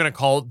 I'm going to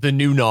call it the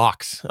new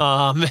Knox.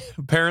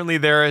 Apparently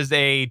there is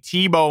a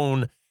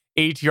T-Bone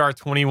ATR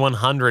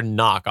 2100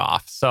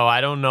 knockoff. So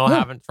I don't know,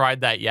 haven't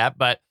tried that yet,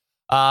 but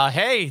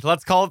hey,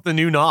 let's call it the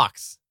new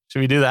Knox. Should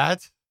we do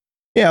that?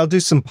 Yeah, I'll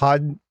do some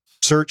pod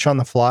search on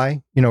the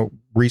fly,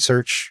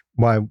 research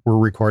while we're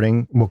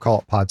recording. We'll call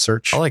it pod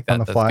search. I like that. On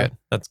the That's fly. good.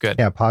 That's good.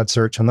 Yeah, pod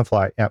search on the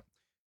fly. Yeah.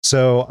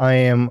 So I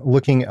am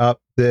looking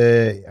up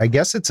I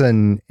guess it's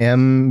an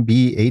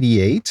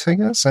MB88, I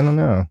guess. I don't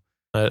know.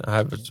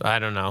 I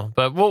don't know,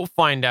 but we'll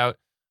find out.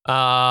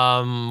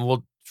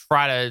 We'll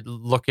try to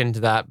look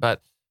into that,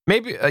 but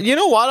maybe, you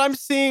know what? I'm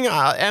seeing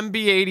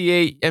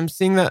MB88. I'm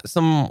seeing that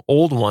some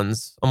old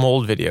ones, some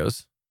old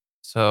videos.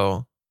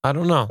 So I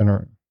don't know.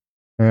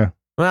 Yeah.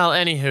 Well,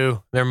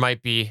 anywho, there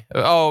might be.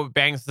 Oh,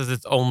 Bang says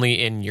it's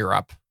only in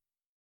Europe.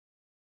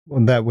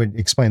 Well, that would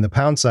explain the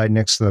pound side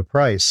next to the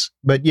price.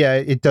 But yeah,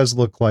 it does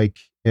look like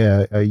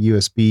a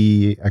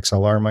USB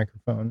XLR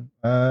microphone.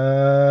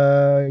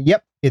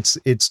 Yep, it's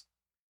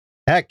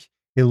heck.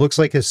 It looks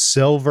like a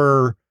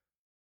silver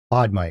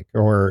pod mic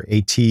or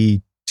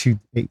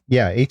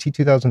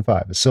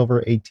AT2005, a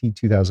silver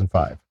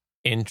AT2005.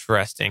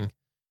 Interesting.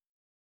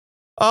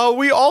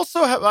 We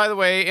also have, by the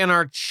way, in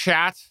our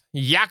chat,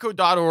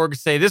 Yakko.org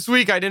say, this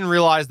week I didn't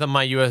realize that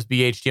my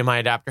USB HDMI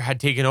adapter had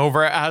taken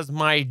over as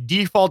my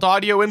default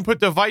audio input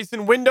device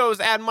in Windows,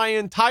 and my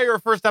entire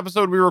first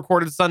episode we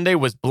recorded Sunday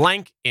was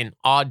blank in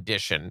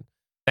Audition.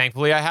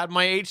 Thankfully, I had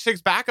my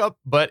H6 backup,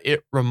 but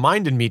it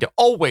reminded me to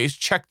always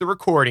check the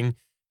recording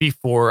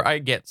before I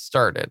get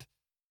started.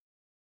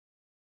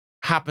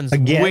 Happens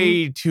again,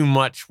 way too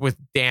much with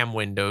damn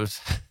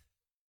Windows.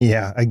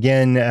 Yeah,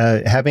 again,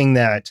 having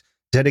that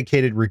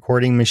dedicated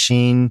recording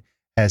machine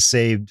has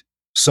saved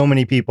so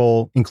many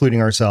people,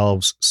 including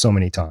ourselves, so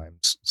many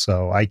times.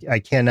 So I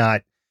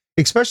cannot,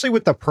 especially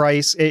with the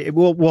price,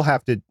 we'll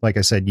have to, like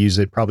I said, use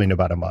it probably in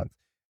about a month.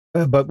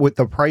 But with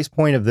the price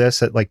point of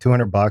this at like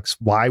 $200,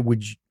 why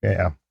would you?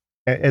 Yeah,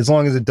 as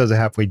long as it does a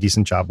halfway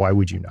decent job, why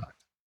would you not?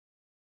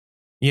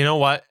 You know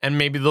what? And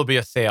maybe there'll be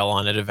a sale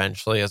on it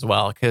eventually as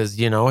well, because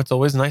it's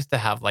always nice to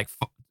have like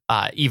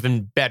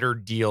even better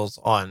deals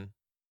on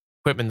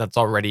equipment that's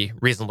already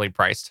reasonably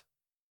priced.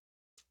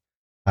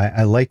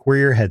 I like where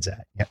your head's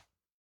at. Yeah.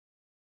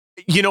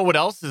 You know what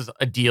else is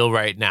a deal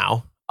right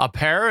now?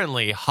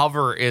 Apparently,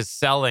 Hover is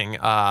selling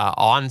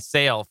on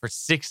sale for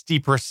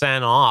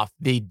 60% off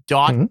the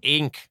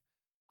 .inc.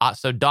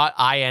 So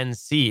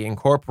 .inc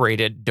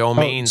incorporated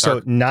domains.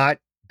 So not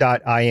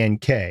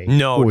 .ink.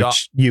 No,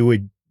 which you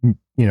would,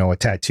 a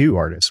tattoo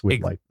artist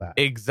would like that.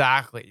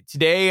 Exactly.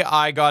 Today,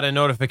 I got a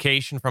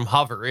notification from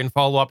Hover in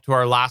follow-up to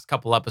our last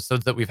couple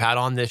episodes that we've had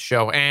on this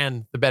show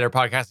and the Better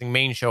Podcasting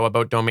main show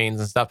about domains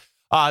and stuff.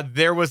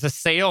 There was a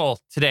sale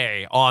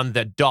today on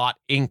the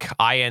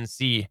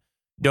 .inc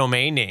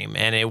domain name,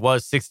 and it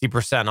was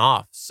 60%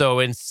 off. So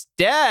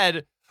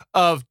instead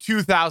of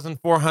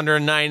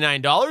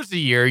 $2,499 a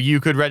year,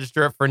 you could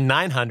register it for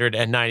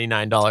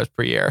 $999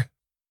 per year.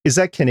 Is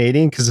that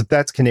Canadian? Because if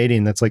that's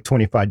Canadian, that's like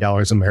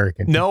 $25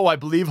 American. No, I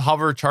believe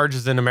Hover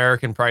charges in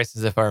American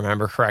prices, if I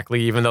remember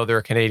correctly, even though they're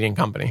a Canadian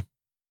company.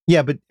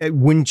 Yeah, but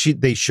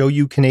wouldn't they show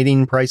you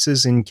Canadian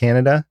prices in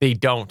Canada? They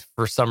don't,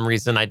 for some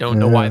reason. I don't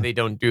know why they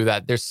don't do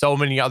that. There's so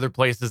many other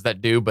places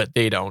that do, but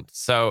they don't.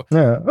 So,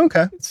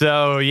 okay.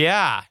 So,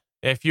 yeah,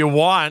 if you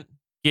want,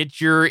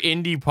 get your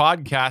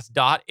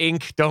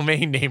indiepodcast.inc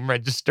domain name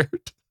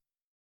registered.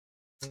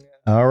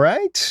 All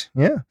right.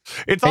 Yeah.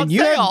 It's on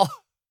sale.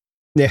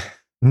 Yeah.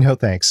 No,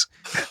 thanks.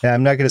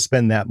 I'm not going to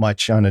spend that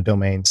much on a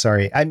domain.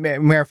 Sorry.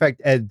 Matter of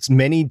fact, as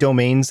many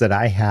domains that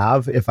I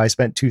have, if I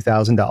spent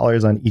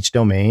 $2,000 on each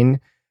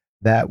domain,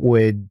 that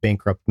would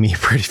bankrupt me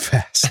pretty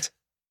fast.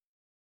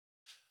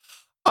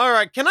 All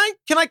right. Can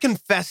I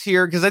confess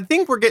here? Because I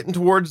think we're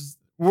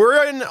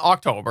in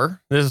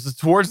October. This is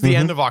towards the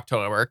end of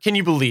October. Can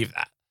you believe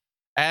that?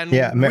 And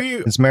yeah,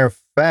 as a matter of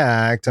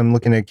fact, I'm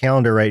looking at a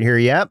calendar right here.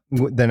 Yep.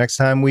 The next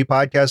time we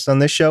podcast on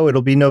this show,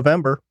 it'll be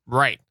November.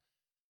 Right.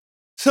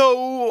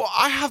 So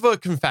I have a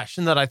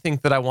confession that I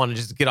think that I want to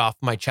just get off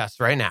my chest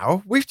right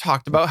now. We've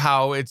talked about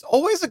how it's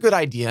always a good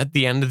idea at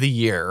the end of the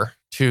year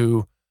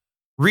to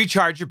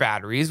recharge your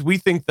batteries. We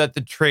think that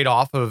the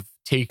trade-off of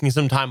taking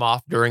some time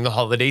off during the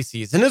holiday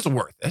season is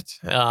worth it.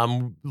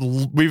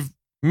 We've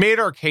made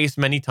our case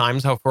many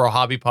times how for a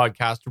hobby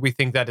podcaster, we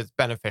think that it's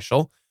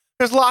beneficial.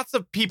 There's lots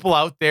of people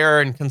out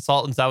there and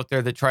consultants out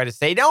there that try to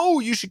say,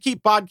 no, you should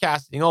keep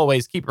podcasting,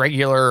 always keep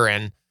regular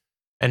and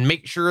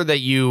make sure that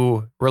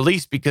you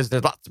release, because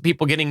there's lots of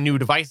people getting new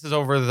devices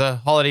over the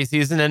holiday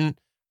season. And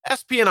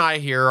SP and I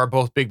here are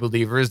both big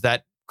believers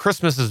that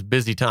Christmas is a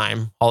busy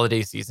time.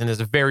 Holiday season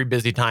is a very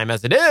busy time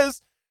as it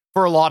is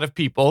for a lot of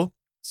people.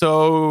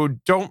 So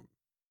don't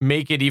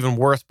make it even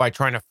worse by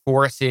trying to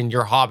force in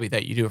your hobby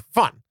that you do for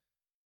fun.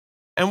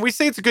 And we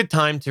say it's a good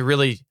time to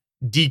really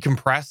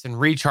decompress and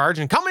recharge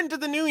and come into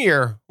the new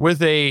year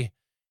with a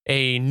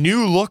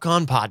new look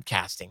on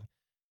podcasting.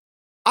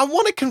 I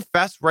want to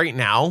confess right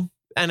now,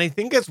 and I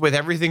think it's with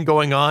everything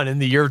going on in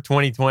the year of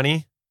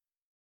 2020,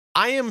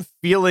 I am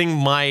feeling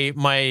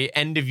my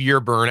end of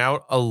year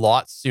burnout a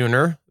lot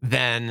sooner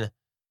than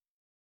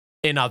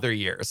in other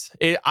years.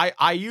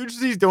 I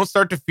usually don't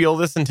start to feel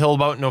this until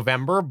about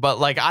November, but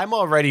like I'm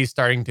already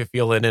starting to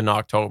feel it in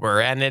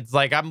October. And it's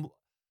like I'm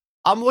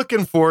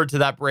looking forward to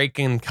that break,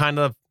 and kind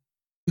of,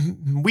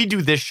 we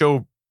do this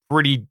show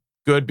pretty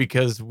good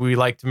because we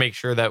like to make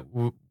sure that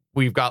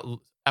we've got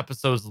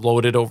episodes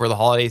loaded over the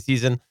holiday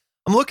season.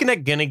 I'm looking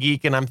at Gonna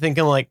Geek and I'm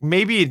thinking like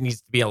maybe it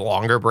needs to be a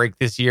longer break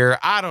this year.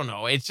 I don't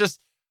know. It's just,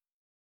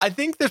 I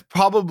think there's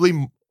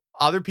probably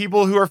other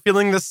people who are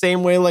feeling the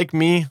same way like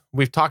me.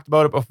 We've talked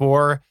about it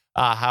before,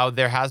 how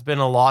there has been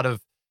a lot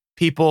of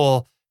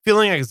people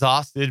feeling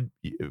exhausted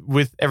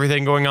with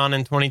everything going on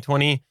in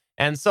 2020.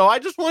 And so I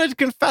just wanted to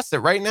confess it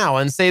right now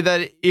and say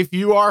that if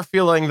you are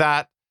feeling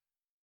that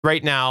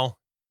right now,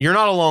 you're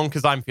not alone,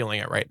 because I'm feeling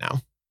it right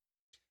now.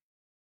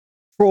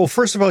 Well,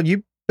 first of all,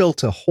 you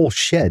built a whole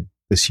shed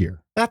this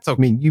year. That's okay.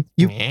 I mean,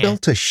 you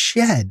built a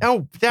shed.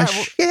 Oh, a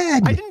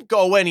shed. I didn't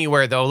go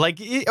anywhere though. Like,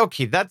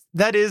 okay,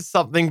 that is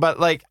something, but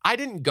like I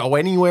didn't go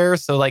anywhere.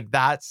 So like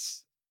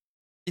that's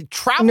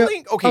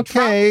traveling. No,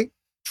 okay.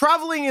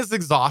 Traveling is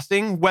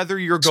exhausting, whether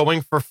you're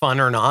going for fun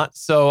or not.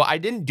 So I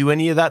didn't do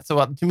any of that.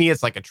 So to me,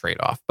 it's like a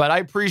trade-off. But I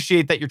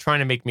appreciate that you're trying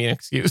to make me an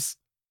excuse.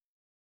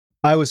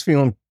 I was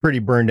feeling pretty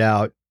burned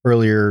out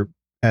earlier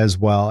as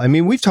well. I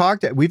mean, we've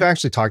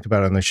actually talked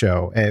about it on the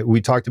show. We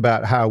talked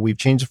about how we've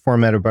changed the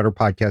format of Better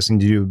Podcasting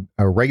to do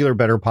a regular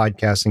Better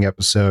Podcasting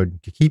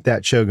episode to keep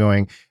that show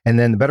going. And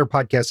then the Better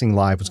Podcasting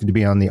Live was going to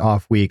be on the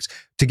off weeks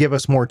to give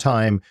us more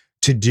time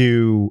to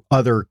do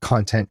other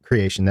content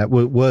creation. That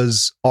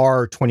was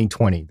our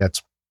 2020.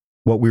 That's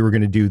what we were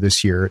going to do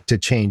this year to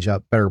change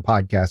up Better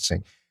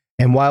Podcasting.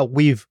 And while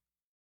we've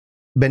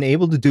been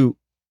able to do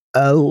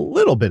a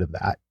little bit of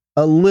that,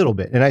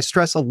 and I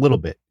stress a little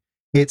bit,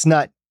 it's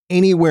not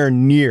anywhere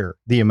near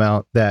the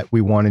amount that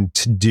we wanted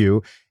to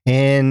do.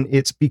 And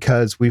it's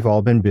because we've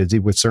all been busy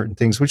with certain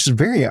things, which is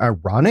very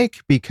ironic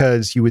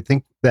because you would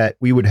think that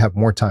we would have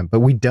more time, but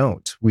we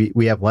don't.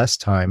 We have less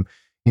time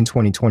in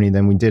 2020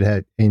 than we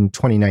did in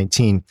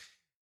 2019.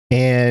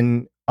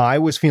 And I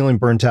was feeling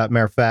burnt out.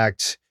 Matter of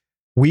fact,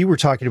 we were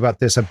talking about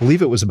this, I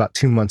believe it was about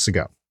 2 months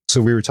ago.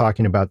 So we were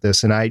talking about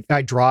this, and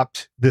I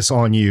dropped this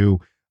on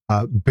you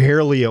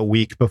barely a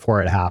week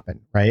before it happened,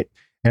 right?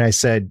 And I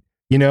said,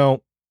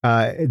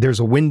 there's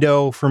a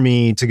window for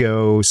me to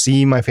go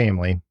see my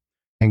family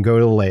and go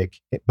to the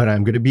lake, but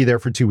I'm going to be there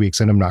for 2 weeks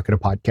and I'm not going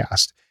to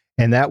podcast.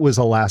 And that was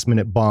a last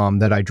minute bomb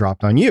that I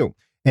dropped on you.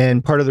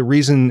 And part of the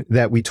reason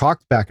that we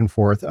talked back and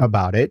forth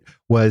about it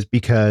was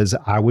because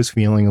I was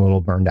feeling a little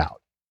burned out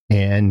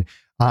and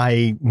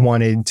I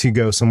wanted to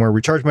go somewhere,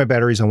 recharge my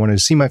batteries. I wanted to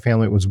see my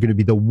family. It was going to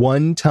be the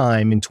one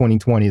time in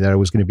 2020 that I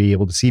was going to be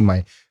able to see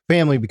my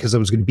family because I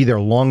was going to be there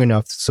long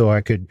enough so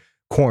I could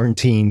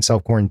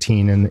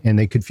self-quarantine, and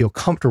they could feel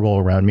comfortable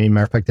around me.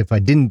 Matter of fact, if I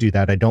didn't do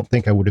that, I don't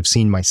think I would have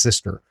seen my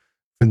sister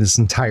for this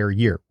entire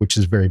year, which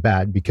is very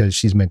bad because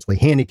she's mentally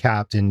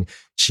handicapped. And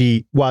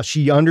while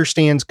she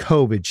understands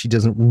COVID, she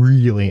doesn't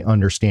really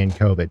understand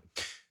COVID.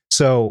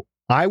 So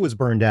I was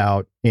burned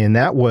out, and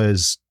that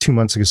was 2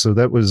 months ago. So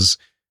that was,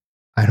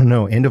 I don't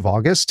know, end of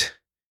August.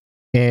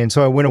 And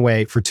so I went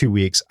away for 2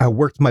 weeks. I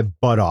worked my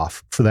butt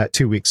off for that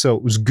 2 weeks. So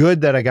it was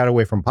good that I got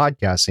away from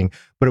podcasting,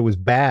 but it was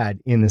bad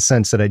in the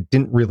sense that I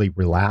didn't really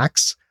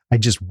relax. I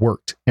just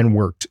worked and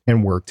worked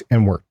and worked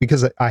and worked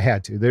because I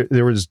had to.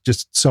 There was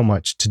just so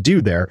much to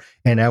do there,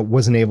 and I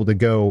wasn't able to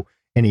go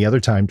any other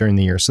time during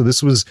the year. So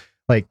this was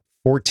like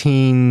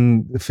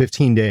 15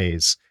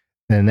 days,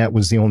 and that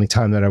was the only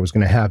time that I was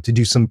going to have to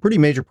do some pretty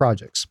major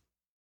projects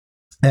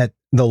at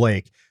the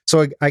lake.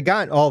 So I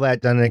got all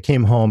that done, and I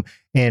came home,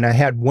 and I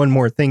had one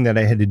more thing that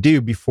I had to do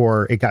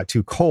before it got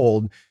too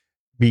cold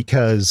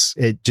because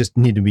it just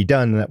needed to be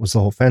done. And that was the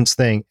whole fence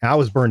thing. I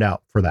was burned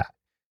out for that.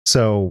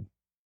 So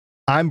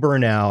I'm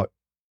burnt out.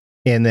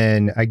 And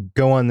then I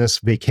go on this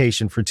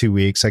vacation for 2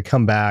 weeks. I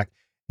come back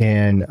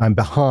and I'm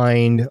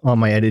behind on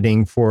my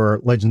editing for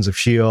Legends of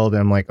S.H.I.E.L.D.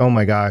 And I'm like, oh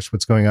my gosh,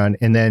 what's going on?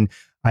 And then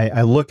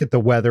I look at the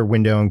weather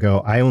window and go,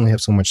 I only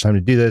have so much time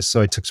to do this.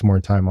 So I took some more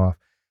time off.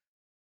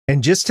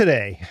 And just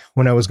today,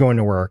 when I was going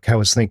to work, I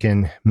was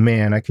thinking,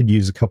 man, I could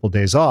use a couple of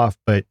days off,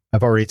 but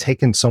I've already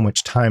taken so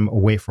much time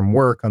away from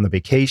work on the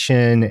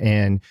vacation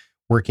and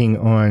working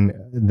on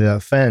the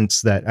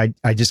fence that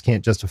I just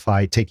can't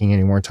justify taking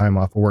any more time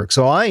off of work.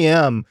 So I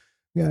am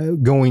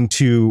going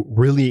to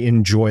really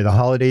enjoy the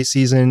holiday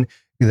season.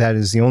 That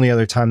is the only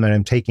other time that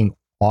I'm taking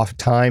off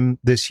time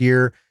this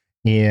year.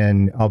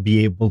 And I'll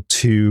be able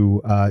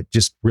to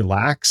just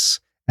relax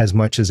as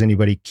much as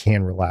anybody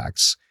can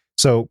relax.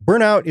 So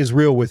burnout is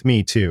real with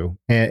me too.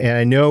 And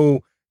I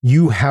know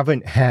you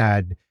haven't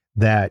had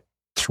that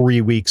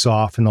 3 weeks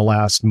off in the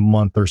last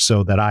month or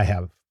so that I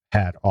have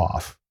had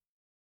off.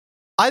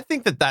 I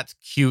think that that's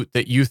cute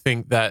that you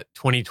think that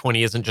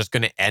 2020 isn't just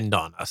going to end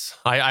on us.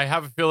 I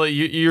have a feeling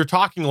you're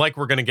talking like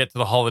we're going to get to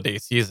the holiday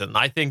season.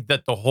 I think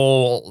that the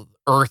whole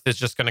earth is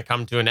just going to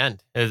come to an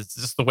end. It's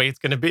just the way it's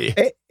going to be.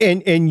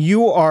 And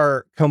you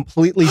are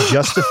completely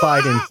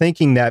justified in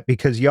thinking that,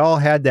 because y'all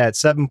had that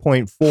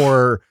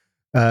 7.4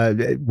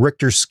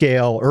 Richter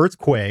scale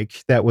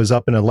earthquake that was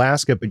up in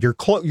Alaska, but you're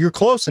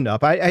close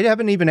enough. I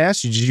haven't even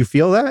asked you. Did you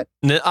feel that?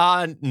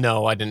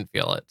 No, I didn't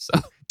feel it. So.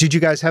 Did you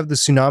guys have the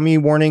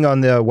tsunami warning on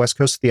the west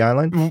coast of the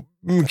island?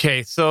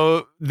 Okay,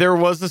 so there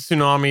was a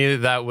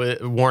tsunami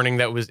warning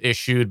that was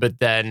issued, but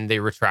then they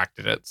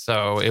retracted it.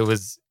 So it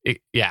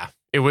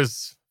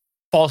was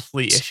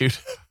falsely issued.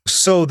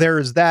 So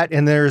there's that,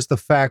 and there's the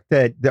fact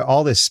that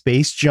all this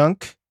space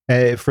junk.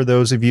 For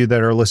those of you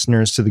that are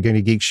listeners to the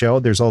Gonna Geek Show,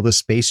 there's all this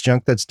space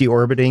junk that's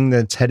deorbiting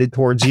that's headed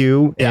towards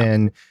you. Yeah.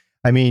 And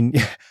I mean,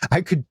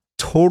 I could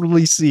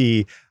totally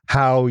see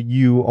how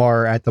you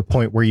are at the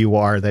point where you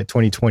are, that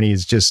 2020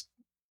 is just,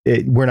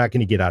 we're not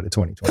going to get out of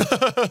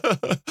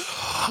 2020.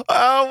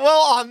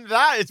 Well, on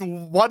that, it's a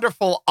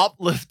wonderful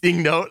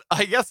uplifting note.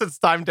 I guess it's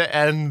time to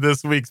end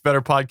this week's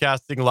Better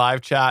Podcasting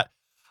live chat.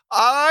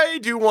 I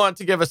do want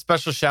to give a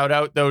special shout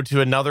out, though,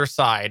 to another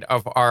side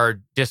of our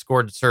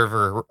Discord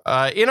server.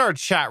 In our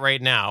chat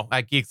right now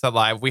at Geeks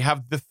Live, we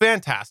have the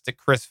fantastic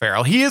Chris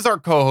Farrell. He is our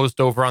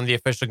co-host over on the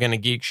official Gonna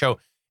Geek Show.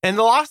 And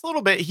the last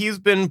little bit, he's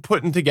been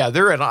putting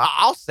together, and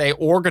I'll say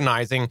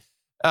organizing,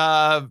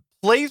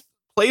 plays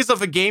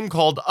of a game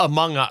called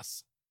Among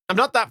Us. I'm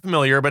not that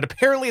familiar, but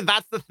apparently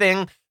that's the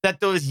thing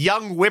that those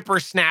young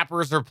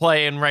whippersnappers are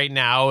playing right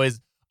now, is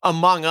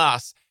Among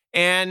Us.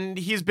 And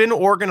he's been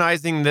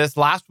organizing this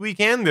last week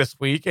and this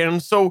week.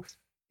 And so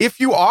if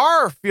you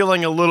are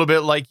feeling a little bit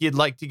like you'd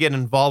like to get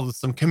involved with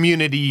some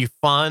community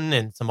fun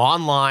and some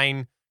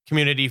online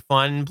community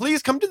fun,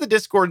 please come to the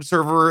Discord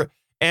server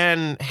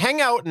and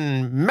hang out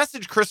and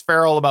message Chris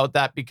Farrell about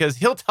that, because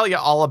he'll tell you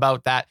all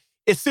about that,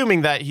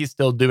 assuming that he's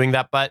still doing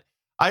that. But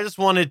I just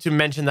wanted to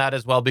mention that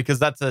as well, because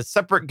that's a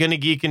separate Gonna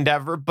Geek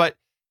endeavor. But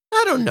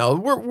I don't know,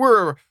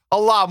 we're a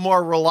lot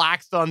more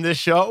relaxed on this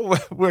show.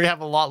 We have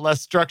a lot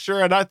less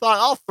structure, and I thought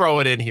I'll throw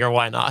it in here.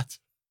 Why not?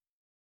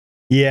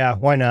 Yeah,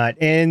 why not?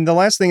 And the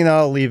last thing that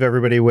I'll leave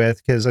everybody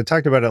with, because I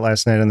talked about it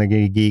last night on the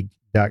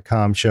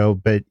GeekGeek.com show,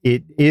 but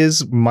it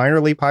is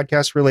minorly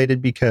podcast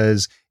related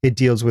because it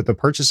deals with the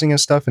purchasing of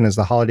stuff. And as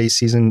the holiday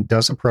season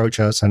does approach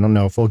us, I don't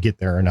know if we'll get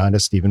there or not,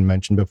 as Stephen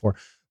mentioned before,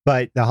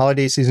 but the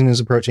holiday season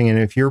is approaching. And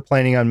if you're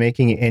planning on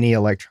making any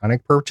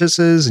electronic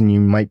purchases, and you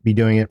might be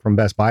doing it from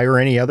Best Buy or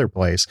any other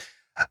place,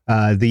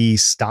 the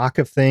stock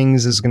of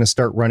things is going to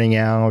start running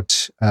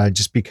out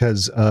just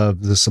because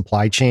of the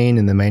supply chain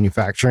and the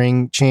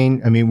manufacturing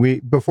chain. I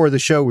mean, before the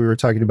show, we were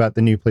talking about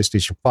the new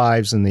PlayStation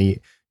 5s and the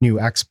new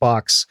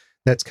Xbox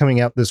that's coming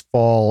out this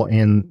fall,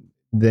 and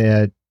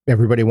that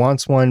everybody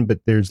wants one, but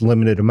there's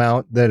limited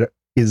amount that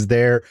is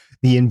there.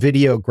 The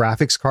NVIDIA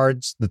graphics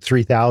cards, the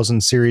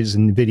 3000 series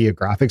NVIDIA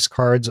graphics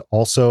cards,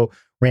 also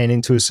ran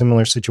into a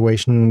similar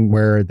situation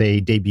where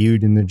they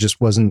debuted and there just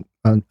wasn't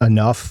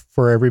enough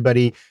for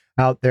everybody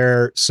out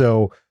there.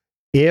 So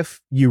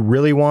if you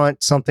really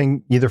want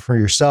something either for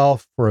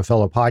yourself, for a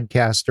fellow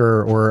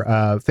podcaster, or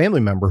a family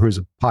member who's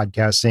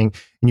podcasting,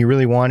 and you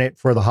really want it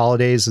for the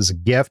holidays as a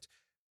gift,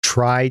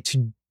 try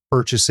to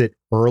purchase it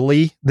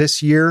early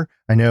this year.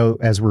 I know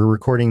as we're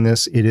recording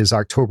this, it is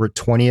October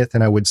 20th,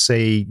 and I would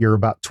say you're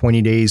about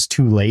 20 days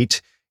too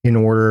late in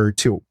order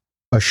to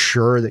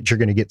assure that you're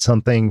going to get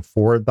something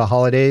for the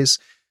holidays.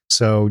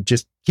 So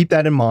just keep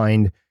that in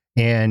mind,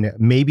 and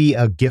maybe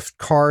a gift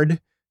card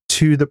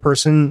to the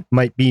person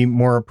might be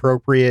more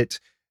appropriate,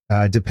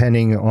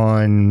 depending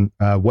on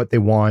what they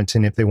want,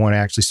 and if they want to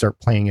actually start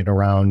playing it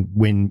around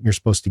when you're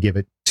supposed to give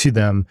it to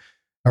them,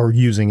 or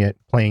using it,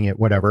 playing it,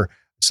 whatever.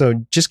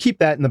 So just keep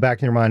that in the back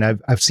of your mind.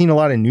 I've seen a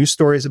lot of news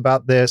stories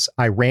about this.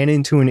 I ran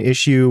into an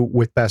issue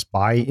with Best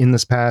Buy in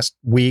this past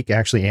week,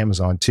 actually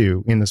Amazon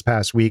too, in this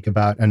past week,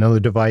 about another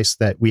device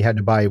that we had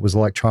to buy. It was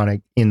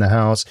electronic in the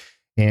house.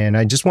 And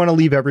I just want to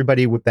leave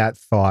everybody with that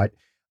thought.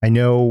 I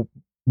know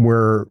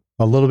we're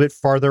a little bit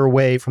farther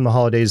away from the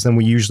holidays than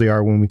we usually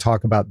are when we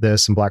talk about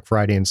this and Black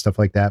Friday and stuff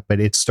like that,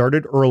 but it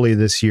started early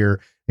this year.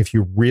 If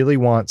you really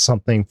want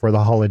something for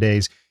the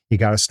holidays, you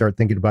got to start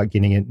thinking about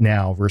getting it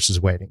now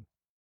versus waiting.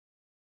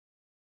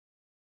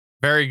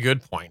 Very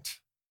good point.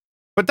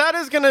 But that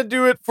is going to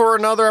do it for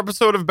another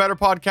episode of Better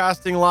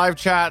Podcasting Live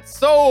Chat.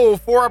 So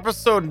for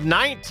episode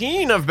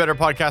 19 of Better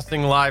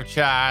Podcasting Live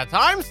Chat,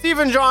 I'm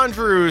Stephen John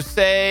Drew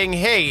saying,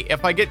 hey,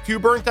 if I get too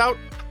burnt out,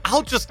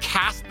 I'll just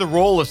cast the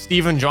role of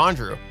Stephen John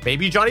Drew.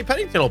 Maybe Johnny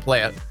Pennington will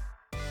play it.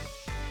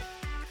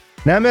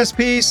 Now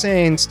MSP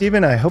saying,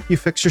 Stephen, I hope you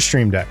fix your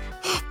Stream Deck.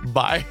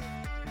 Bye.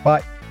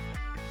 Bye.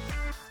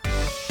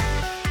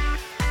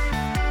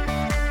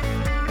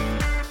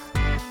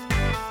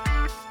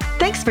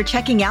 Thanks for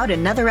checking out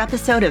another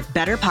episode of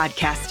Better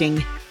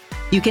Podcasting.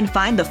 You can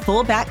find the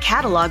full back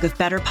catalog of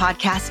Better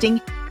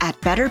Podcasting at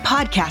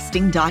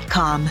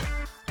betterpodcasting.com.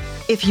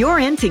 If you're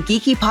into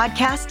geeky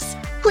podcasts,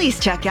 please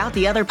check out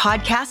the other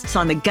podcasts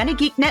on the Gonna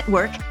Geek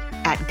Network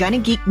at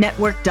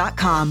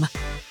GonnaGeekNetwork.com.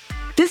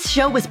 This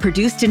show was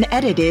produced and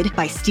edited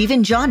by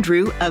Stephen John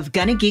Drew of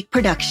Gonna Geek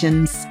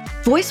Productions.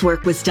 Voice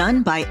work was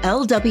done by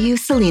L.W.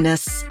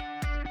 Salinas.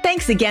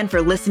 Thanks again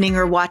for listening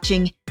or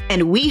watching,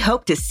 and we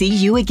hope to see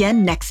you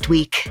again next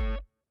week.